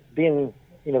 It's being,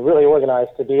 really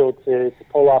organized to be able to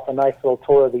pull off a nice little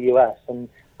tour of the U.S. And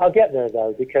I'll get there,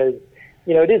 though, because,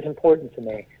 it is important to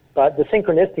me. But the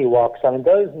synchronicity walks, I mean,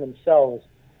 those in themselves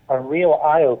are real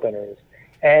eye-openers.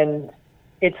 And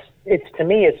it's to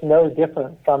me, it's no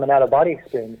different from an out-of-body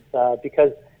experience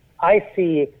because I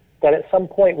see that at some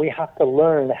point we have to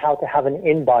learn how to have an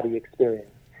in-body experience.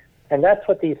 And that's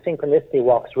what these synchronicity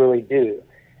walks really do.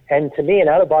 And to me, an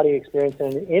out-of-body experience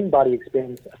and an in-body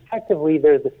experience, effectively,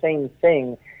 they're the same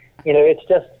thing. It's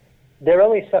just they're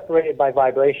only separated by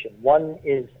vibration. One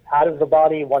is out of the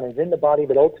body, one is in the body,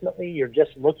 but ultimately you're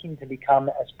just looking to become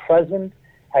as present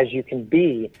as you can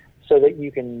be so that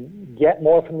you can get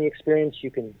more from the experience,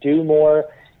 you can do more,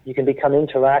 you can become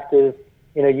interactive.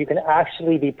 You can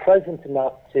actually be present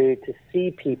enough to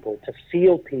see people, to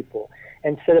feel people,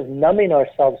 instead of numbing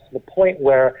ourselves to the point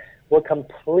where we're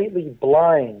completely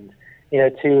blind,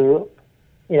 to,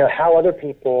 how other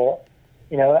people,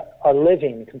 are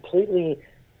living, completely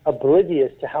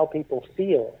oblivious to how people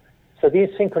feel. So these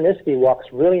synchronicity walks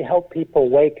really help people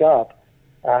wake up.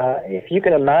 If you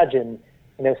can imagine,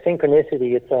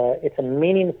 synchronicity, it's a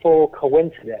meaningful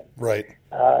coincidence. Right.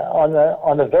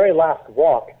 On the very last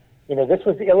walk, this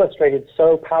was illustrated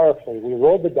so powerfully. We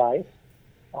rolled the dice.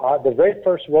 The very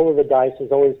first roll of the dice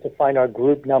is always to find our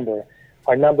group number.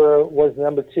 Our number was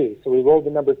number 2, so we rolled the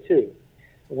number 2.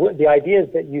 The idea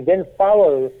is that you then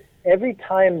follow, every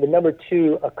time the number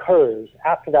 2 occurs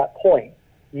after that point,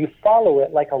 you follow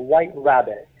it like a white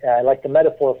rabbit, like the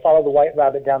metaphor, follow the white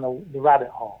rabbit down the rabbit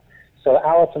hole. So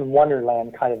Alice in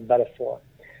Wonderland kind of metaphor.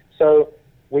 So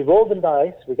we rolled the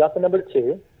dice, we got the number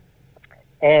 2,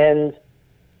 and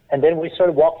then we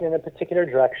started walking in a particular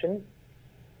direction.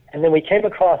 And then we came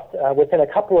across, within a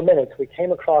couple of minutes, we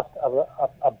came across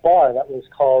a bar that was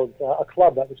called, a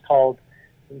club that was called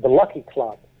the Lucky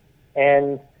Club.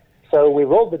 And so we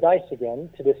rolled the dice again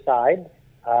to decide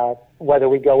whether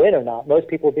we go in or not. Most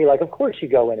people would be like, of course you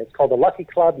go in. It's called the Lucky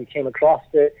Club. You came across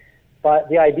it. But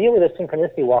the idea with a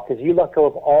synchronicity walk is you let go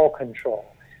of all control.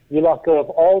 You let go of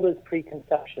all those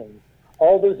preconceptions,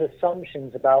 all those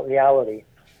assumptions about reality,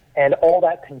 and all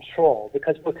that control,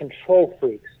 because we're control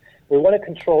freaks. We want to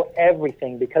control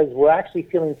everything because we're actually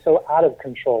feeling so out of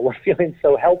control. We're feeling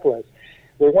so helpless.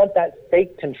 We want that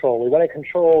fake control. We want to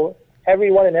control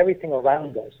everyone and everything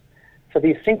around us. So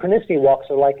these synchronicity walks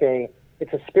are like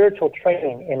it's a spiritual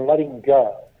training in letting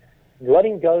go.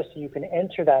 Letting go so you can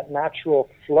enter that natural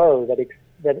flow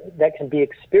that can be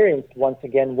experienced once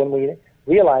again when we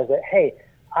realize that, hey,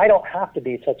 I don't have to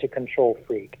be such a control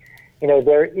freak.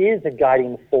 There is a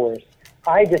guiding force.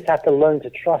 I just have to learn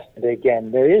to trust it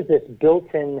again. There is this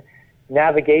built-in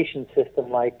navigation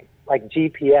system like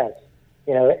GPS,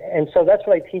 and so that's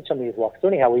what I teach on these walks. So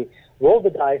anyhow, we rolled the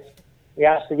dice. We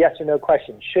asked the yes or no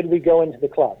question. Should we go into the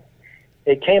club?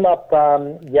 It came up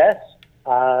yes.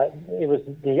 It was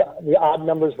the odd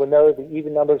numbers were no. The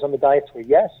even numbers on the dice were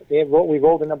yes. We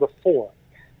rolled a number 4.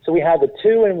 So we had the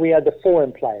 2 and we had the 4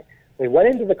 in play. We went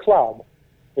into the club.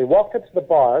 We walked up to the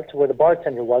bar, to where the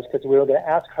bartender was, because we were going to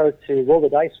ask her to roll the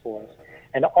dice for us.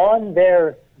 And on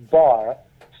their bar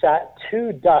sat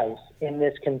 2 dice in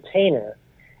this container,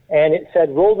 and it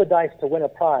said, roll the dice to win a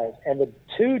prize. And the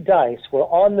 2 dice were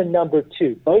on the number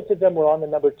 2. Both of them were on the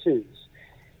number 2s.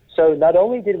 So not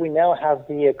only did we now have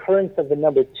the occurrence of the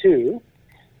number 2,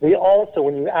 we also,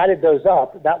 when you added those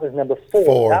up, that was number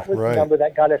 4. That was the number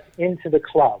that got us into the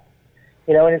club.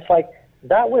 And it's like,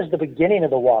 that was the beginning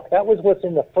of the walk. That was what's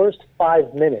in the first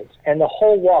 5 minutes. And the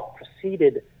whole walk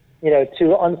proceeded,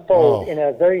 to unfold in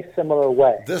a very similar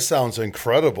way. This sounds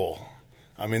incredible.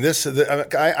 I mean,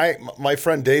 my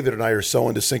friend David and I are so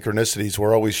into synchronicities.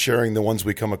 We're always sharing the ones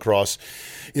we come across.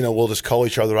 We'll just call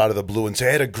each other out of the blue and say,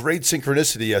 I had a great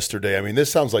synchronicity yesterday. I mean,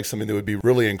 this sounds like something that would be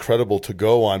really incredible to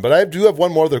go on. But I do have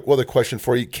one more other question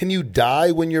for you. Can you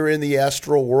die when you're in the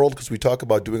astral world? Because we talk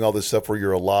about doing all this stuff where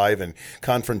you're alive and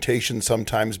confrontation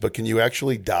sometimes, but can you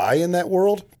actually die in that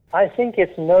world? I think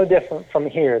it's no different from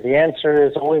here. The answer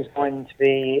is always going to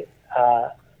be, no,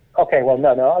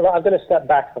 I'm going to step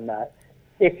back from that.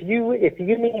 If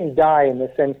you mean die in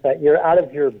the sense that you're out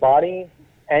of your body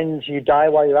and you die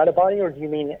while you're out of body, or do you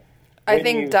mean... I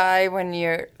think die when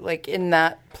you're like in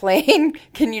that plane.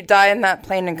 Can you die in that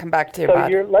plane and come back to your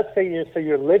body? Let's say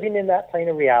you're living in that plane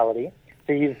of reality.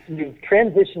 So you've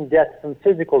transitioned death from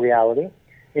physical reality.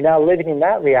 You're now living in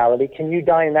that reality. Can you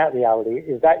die in that reality?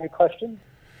 Is that your question?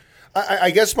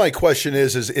 I guess my question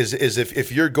is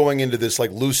if you're going into this like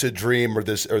lucid dream or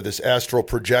this astral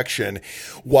projection,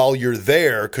 while you're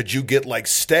there, could you get like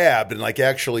stabbed and like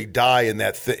actually die in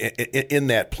that in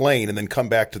that plane and then come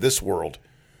back to this world?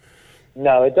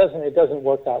 No, it doesn't. It doesn't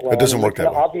work that way. It doesn't work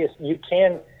that way. Obviously, you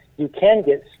can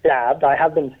get stabbed. I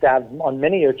have been stabbed on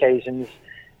many occasions.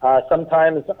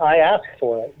 Sometimes I ask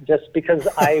for it just because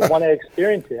I want to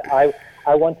experience it.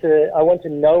 I want to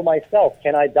know myself.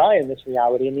 Can I die in this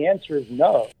reality? And the answer is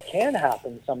no. What can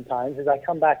happen sometimes is I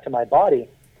come back to my body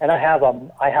and I have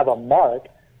a mark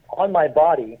on my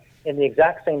body in the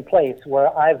exact same place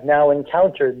where I've now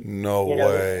encountered. No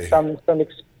way.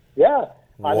 Yeah.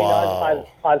 I Wow. mean,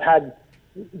 I've had.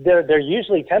 They're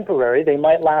usually temporary. They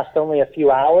might last only a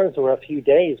few hours or a few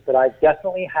days, but I've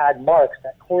definitely had marks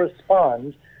that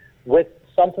correspond with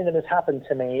something that has happened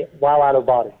to me while out of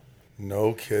body.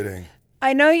 No kidding.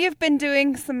 I know you've been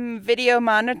doing some video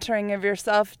monitoring of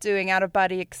yourself doing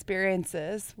out-of-body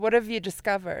experiences. What have you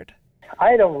discovered?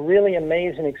 I had a really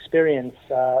amazing experience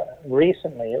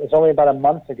recently. It was only about a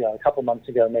couple months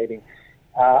ago maybe.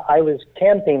 I was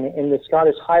camping in the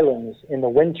Scottish Highlands in the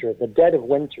winter, the dead of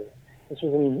winter. This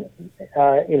was in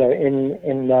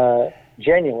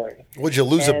January. Would you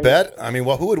lose a bet? I mean,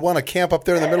 well, who would want to camp up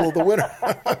there in the middle of the winter?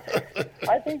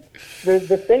 I think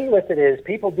the thing with it is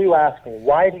people do ask me,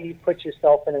 why do you put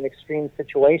yourself in an extreme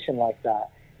situation like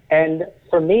that? And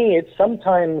for me, it's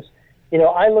sometimes,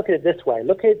 I look at it this way.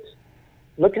 Look at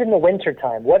in the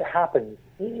wintertime, what happens,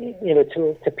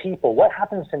 to people? What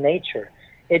happens to nature?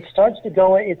 It starts to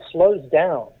go, it slows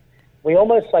down. We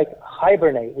almost like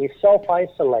hibernate. We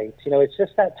self-isolate. It's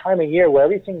just that time of year where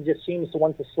everything just seems to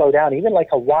want to slow down. Even like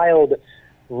a wild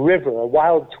river, a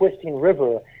wild twisting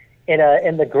river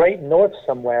in the great north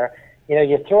somewhere.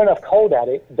 You throw enough cold at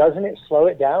it, doesn't it slow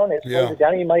it down? It slows it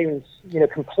down. You might even,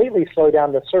 completely slow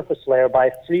down the surface layer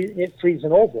by it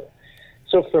freezing over.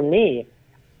 So for me,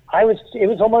 it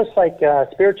was almost like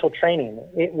spiritual training.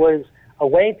 It was a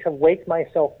way to wake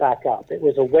myself back up. It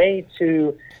was a way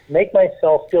to make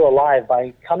myself feel alive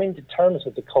by coming to terms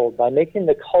with the cold, by making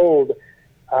the cold,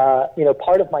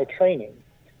 part of my training.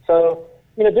 So,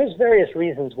 there's various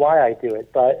reasons why I do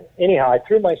it, but anyhow, I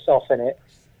threw myself in it,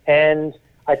 and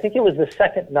I think it was the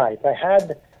second night. I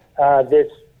had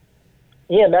this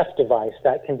EMF device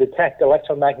that can detect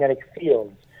electromagnetic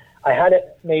fields. I had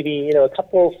it maybe, a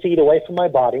couple feet away from my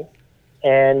body,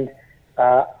 and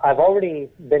I've already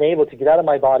been able to get out of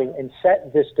my body and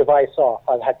set this device off.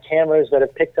 I've had cameras that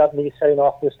have picked up me setting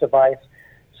off this device.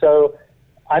 So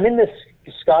I'm in this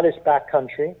Scottish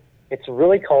backcountry. It's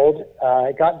really cold.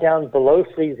 It got down below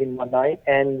freezing one night,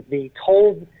 and the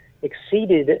cold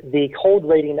exceeded the cold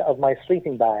rating of my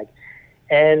sleeping bag.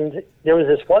 And there was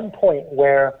this one point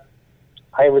where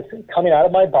I was coming out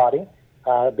of my body.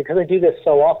 Because I do this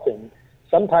so often,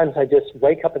 sometimes I just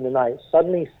wake up in the night,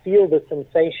 suddenly feel the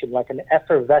sensation, like an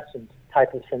effervescent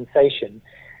type of sensation.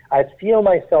 I feel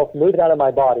myself moving out of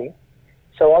my body.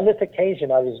 So on this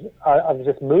occasion, I was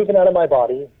just moving out of my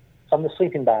body from the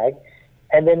sleeping bag,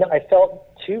 and then I felt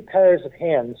two pairs of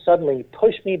hands suddenly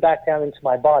push me back down into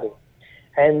my body.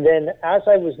 And then as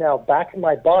I was now back in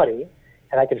my body,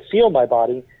 and I could feel my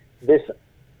body, this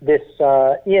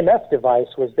EMF device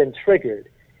was then triggered.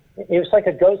 It was like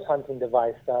a ghost hunting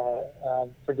device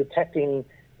for detecting,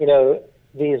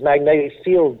 these magnetic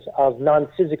fields of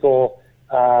non-physical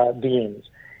beings.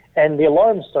 And the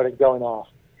alarm started going off.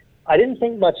 I didn't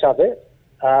think much of it.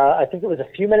 I think it was a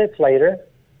few minutes later.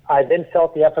 I then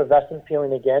felt the effervescent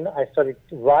feeling again. I started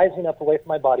rising up away from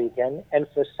my body again. And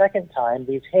for a second time,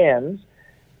 these hands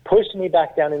pushed me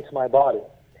back down into my body.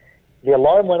 The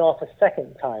alarm went off a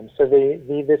second time. So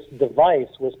this device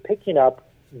was picking up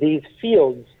these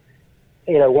fields,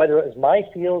 whether it was my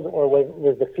field or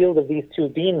was the field of these two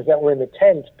beings that were in the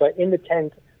tent, but in the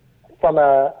tent from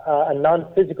a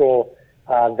non-physical,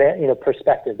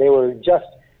 perspective. They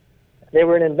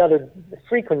were in another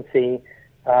frequency,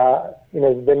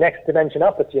 the next dimension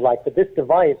up, if you like, but this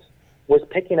device was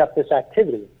picking up this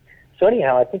activity. So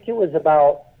anyhow, I think it was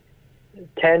about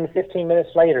 10, 15 minutes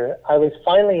later, I was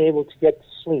finally able to get to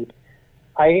sleep.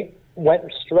 I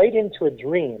went straight into a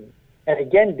dream. And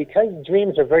again, because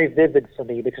dreams are very vivid for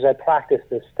me, because I practice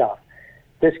this stuff,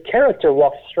 this character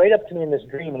walked straight up to me in this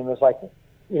dream and was like,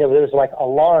 there was like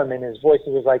alarm in his voice.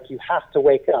 It was like, you have to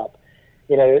wake up.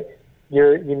 You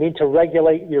need to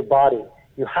regulate your body.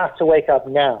 You have to wake up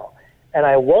now. And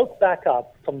I woke back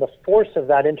up from the force of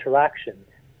that interaction,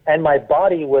 and my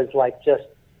body was like just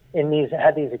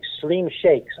had these extreme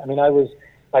shakes. I mean,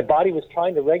 my body was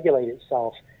trying to regulate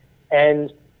itself.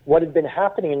 And what had been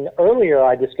happening earlier,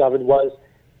 I discovered, was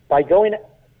by going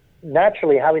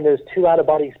naturally having those two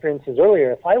out-of-body experiences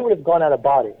earlier, if I would have gone out of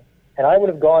body and I would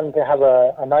have gone to have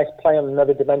a nice play on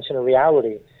another dimension of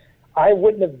reality, I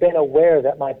wouldn't have been aware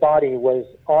that my body was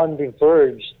on the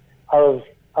verge of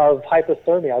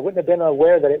hypothermia. I wouldn't have been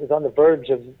aware that it was on the verge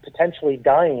of potentially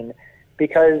dying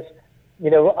because,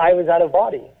 I was out of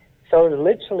body. So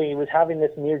literally was having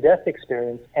this near-death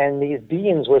experience, and these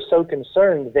beings were so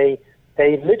concerned, they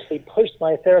literally pushed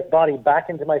my etheric body back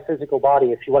into my physical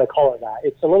body, if you want to call it that.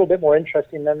 It's a little bit more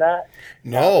interesting than that.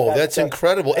 No, that's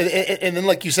incredible. And then,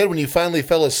 like you said, when you finally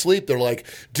fell asleep, they're like,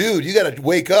 dude, you got to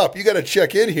wake up. You got to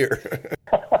check in here.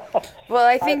 Well,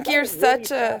 I think you're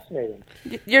such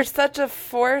a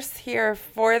force here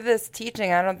for this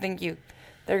teaching. I don't think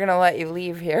they're going to let you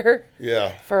leave here.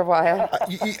 Yeah. For a while.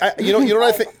 You know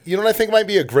what I think might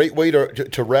be a great way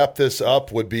to wrap this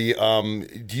up would be,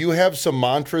 do you have some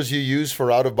mantras you use for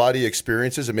out of body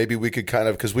experiences? And maybe we could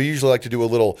because we usually like to do a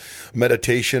little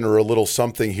meditation or a little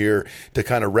something here to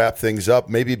kind of wrap things up.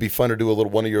 Maybe it'd be fun to do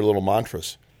one of your little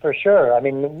mantras. For sure. I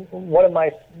mean, one of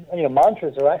my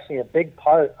mantras are actually a big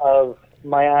part of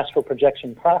my astral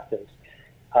projection practice.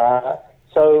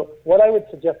 So what I would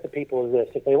suggest to people is this: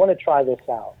 if they want to try this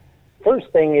out,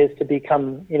 first thing is to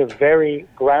become very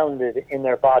grounded in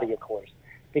their body, of course.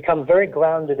 Become very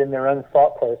grounded in their own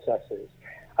thought processes.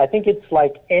 I think it's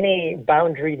like any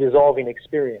boundary dissolving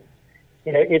experience.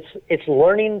 It's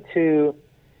learning to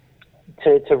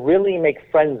really make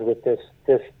friends with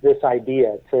this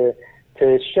idea, to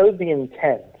show the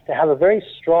intent, to have a very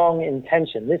strong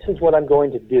intention. This is what I'm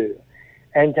going to do.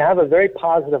 And to have a very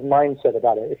positive mindset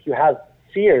about it. If you have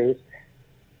fears,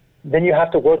 then you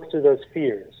have to work through those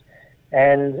fears.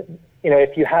 And,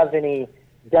 if you have any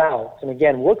doubts, and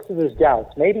again, work through those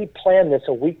doubts. Maybe plan this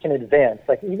a week in advance.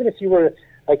 Like, even if you were,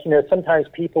 sometimes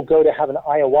people go to have an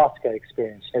ayahuasca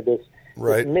experience, this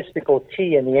mystical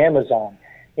tea in the Amazon,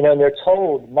 and they're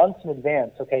told months in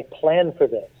advance, okay, plan for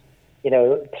this.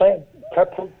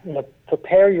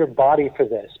 Prepare your body for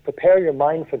this. Prepare your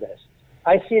mind for this.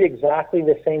 I see it exactly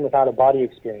the same with out-of-body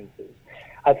experiences.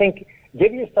 I think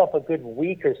give yourself a good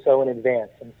week or so in advance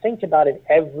and think about it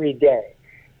every day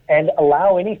and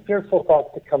allow any fearful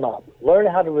thoughts to come up. Learn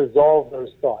how to resolve those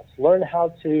thoughts. Learn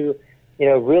how to,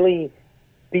 really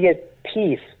be at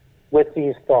peace with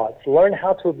these thoughts. Learn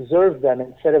how to observe them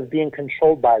instead of being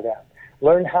controlled by them.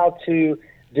 Learn how to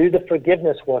do the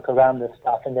forgiveness work around this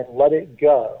stuff and then let it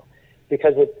go.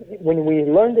 Because when we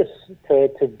learn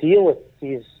to deal with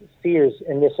these fears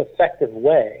in this effective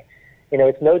way,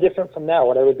 it's no different from now.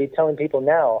 What I would be telling people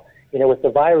now, with the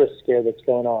virus scare that's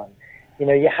going on,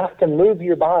 you have to move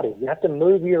your body. You have to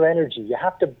move your energy. You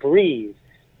have to breathe.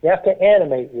 You have to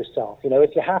animate yourself.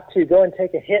 If you have to, go and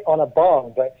take a hit on a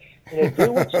bong, but,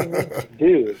 do what you need to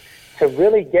do to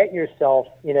really get yourself,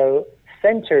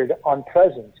 centered on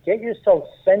presence. Get yourself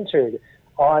centered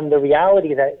on the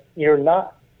reality that you're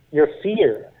not your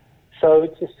fear. So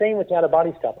it's the same with the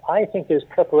out-of-body stuff. I think there's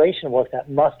preparation work that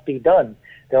must be done.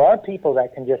 There are people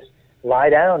that can just lie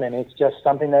down and it's just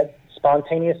something that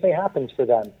spontaneously happens for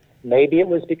them. Maybe it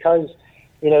was because,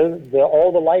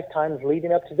 all the lifetimes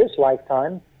leading up to this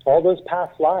lifetime, all those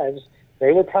past lives,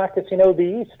 they were practicing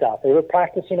OBE stuff. They were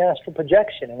practicing astral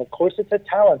projection. And of course it's a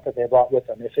talent that they brought with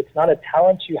them. If it's not a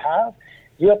talent you have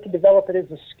to develop it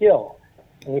as a skill.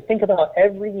 And you think about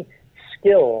every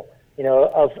skill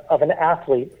of an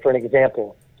athlete, for an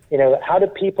example. How do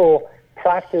people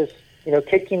practice,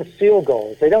 kicking field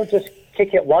goals? They don't just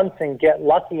kick it once and get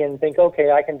lucky and think,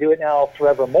 okay, I can do it now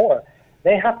forevermore.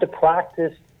 They have to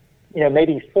practice,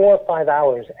 maybe 4 or 5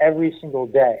 hours every single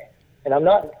day. And I'm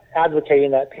not advocating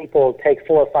that people take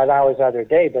 4 or 5 hours out of their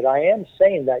day, but I am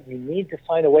saying that you need to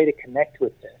find a way to connect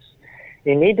with this.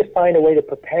 You need to find a way to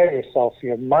prepare yourself,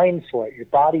 your mind for it, your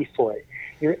body for it,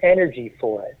 your energy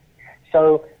for it.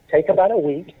 So take about a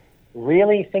week,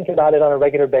 really think about it on a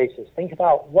regular basis. Think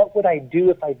about, what would I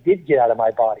do if I did get out of my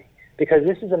body? Because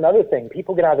this is another thing.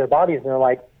 People get out of their bodies and they're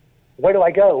like, where do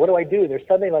I go? What do I do? They're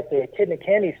suddenly like they're a kid in a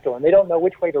candy store and they don't know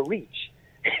which way to reach.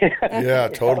 Yeah,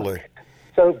 totally.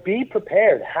 So be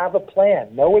prepared. Have a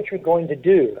plan. Know what you're going to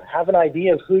do. Have an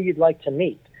idea of who you'd like to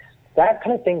meet. That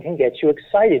kind of thing can get you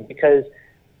excited because,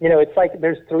 it's like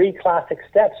there's 3 classic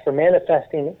steps for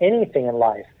manifesting anything in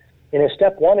life.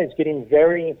 Step 1 is getting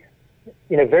very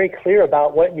clear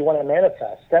about what you want to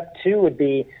manifest. Step 2 would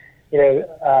be,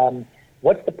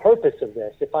 what's the purpose of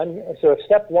this? If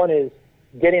step 1 is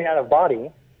getting out of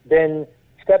body, then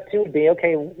step 2 would be,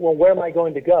 okay, well, where am I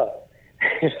going to go?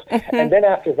 And then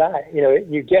after that,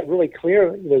 you get really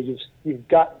clear, you've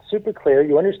got super clear,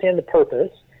 you understand the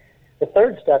purpose. The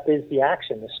third step is the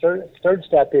action. The third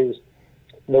step is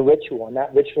the ritual, and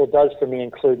that ritual does for me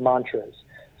include mantras.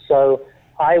 So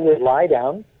I would lie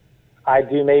down. I'd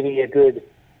do maybe a good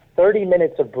 30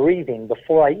 minutes of breathing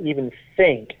before I even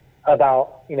think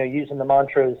about, using the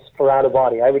mantras for out of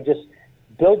body. I would just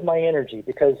build my energy,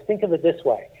 because think of it this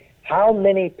way. How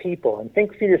many people, and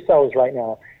think for yourselves right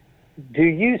now, do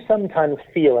you sometimes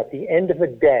feel at the end of a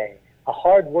day, a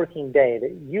hard-working day,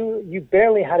 that you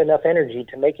barely had enough energy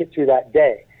to make it through that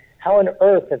day? How on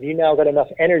earth have you now got enough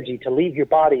energy to leave your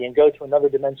body and go to another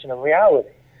dimension of reality?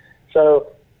 So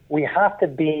we have to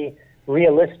be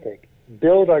realistic,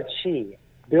 build our chi,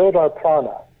 build our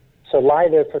prana. So lie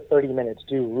there for 30 minutes,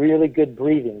 do really good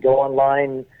breathing, go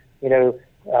online,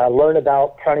 learn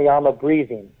about pranayama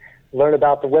breathing, learn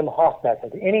about the Wim Hof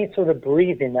method, any sort of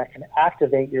breathing that can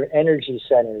activate your energy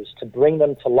centers to bring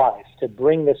them to life, to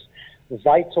bring this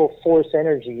vital force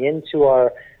energy into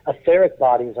our etheric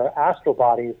bodies, our astral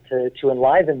bodies, to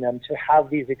enliven them, to have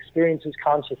these experiences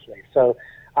consciously. So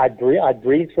I'd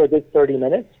breathe for a good 30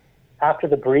 minutes. After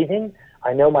the breathing,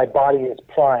 I know my body is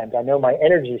primed. I know my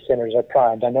energy centers are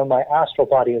primed. I know my astral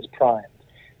body is primed.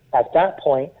 At that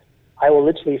point, I will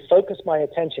literally focus my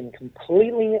attention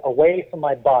completely away from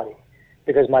my body,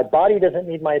 because my body doesn't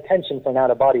need my attention for an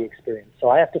out-of-body experience. So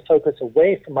I have to focus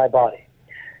away from my body.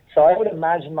 So I would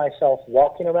imagine myself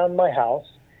walking around my house.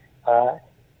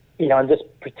 I'm just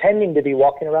pretending to be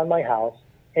walking around my house,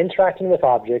 interacting with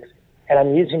objects, and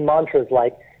I'm using mantras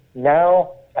like,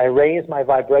 now I raise my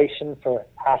vibration for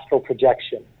astral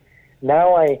projection.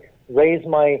 Now I raise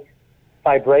my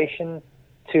vibration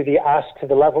to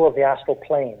the level of the astral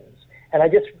planes. And I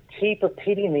just keep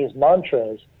repeating these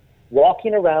mantras,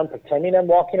 walking around, pretending I'm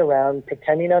walking around,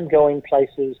 pretending I'm going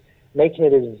places, making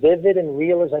it as vivid and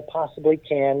real as I possibly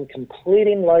can,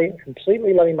 completely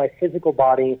letting my physical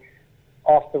body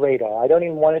off the radar. I don't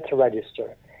even want it to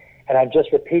register. And I'm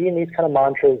just repeating these kind of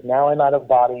mantras. Now I'm out of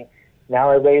body. Now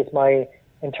I raise my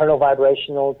internal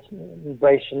vibration to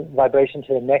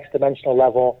the next dimensional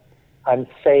level. I'm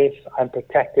safe. I'm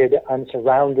protected. I'm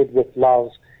surrounded with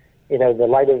love.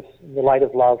 The light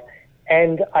of love.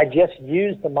 And I just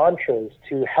use the mantras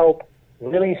to help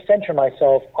really center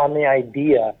myself on the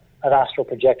idea of astral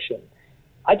projection.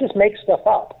 I just make stuff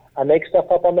up. I make stuff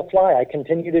up on the fly. I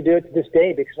continue to do it to this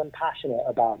day because I'm passionate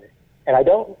about it. And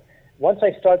once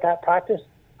I start that practice,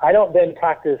 I don't then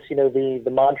practice, the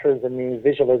mantras and the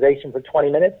visualization for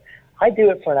 20 minutes. I do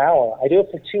it for an hour. I do it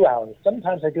for 2 hours.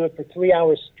 Sometimes I do it for 3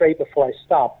 hours straight before I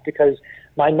stop, because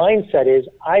my mindset is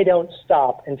I don't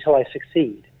stop until I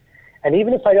succeed. And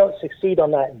even if I don't succeed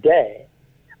on that day,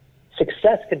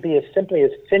 success could be as simply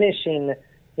as finishing,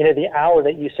 the hour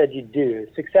that you said you'd do.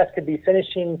 Success could be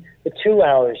finishing the 2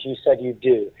 hours you said you'd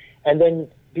do, and then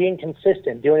being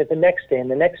consistent, doing it the next day and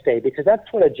the next day, because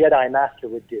that's what a Jedi Master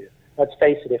would do. Let's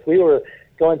face it, if we were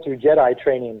going through Jedi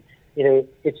training,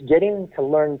 it's getting to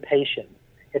learn patience.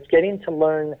 It's getting to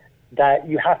learn that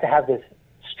you have to have this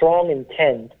strong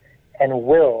intent and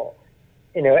will,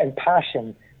 and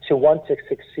passion to want to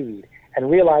succeed,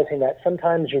 and realizing that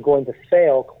sometimes you're going to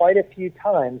fail quite a few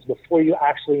times before you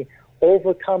actually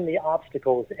overcome the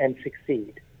obstacles and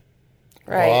succeed.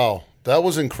 Right. Wow, that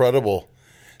was incredible.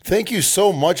 Thank you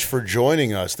so much for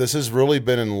joining us. This has really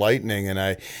been enlightening.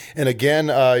 And again,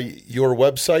 your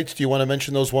websites, do you want to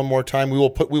mention those one more time? We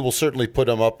will certainly put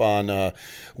them up on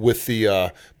with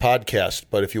the podcast,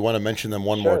 but if you want to mention them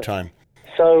one more time.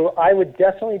 So I would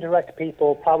definitely direct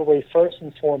people probably first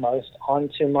and foremost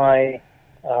onto my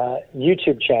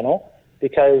YouTube channel,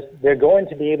 because they're going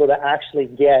to be able to actually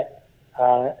get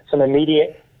some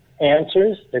immediate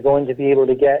answers. They're going to be able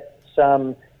to get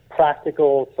some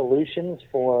practical solutions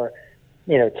for,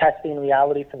 testing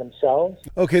reality for themselves.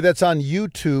 Okay, that's on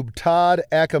YouTube, Todd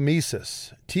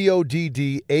Akamesis,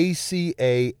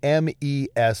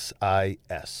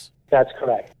 TODDACAMESIS. That's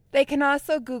correct. They can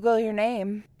also Google your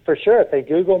name. For sure. If they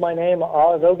Google my name,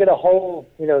 they'll get a whole,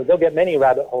 they'll get many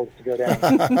rabbit holes to go down.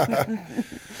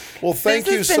 Well, thank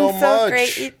you so much.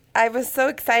 Great. I was so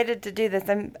excited to do this.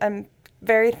 I'm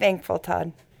very thankful,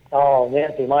 Todd. Oh,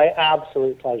 Nancy, my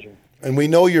absolute pleasure. And we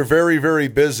know you're very, very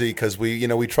busy, because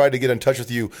we tried to get in touch with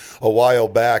you a while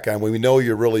back, and we know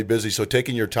you're really busy. So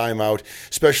taking your time out,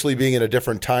 especially being in a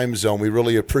different time zone, we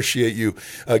really appreciate you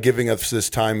giving us this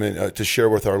time to share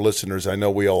with our listeners. I know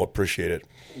we all appreciate it.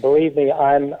 Believe me,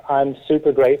 I'm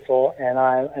super grateful, and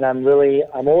I'm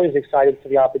always excited for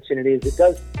the opportunities. It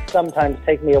does sometimes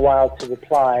take me a while to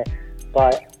reply,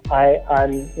 but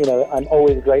I'm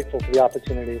always grateful for the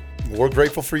opportunities. We're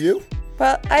grateful for you.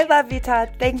 Well, I love you,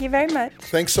 Todd. Thank you very much.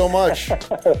 Thanks so much.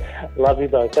 Love you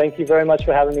both. Thank you very much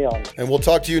for having me on. And we'll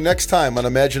talk to you next time on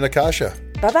Imagine Akasha.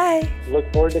 Bye-bye.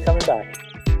 Look forward to coming back.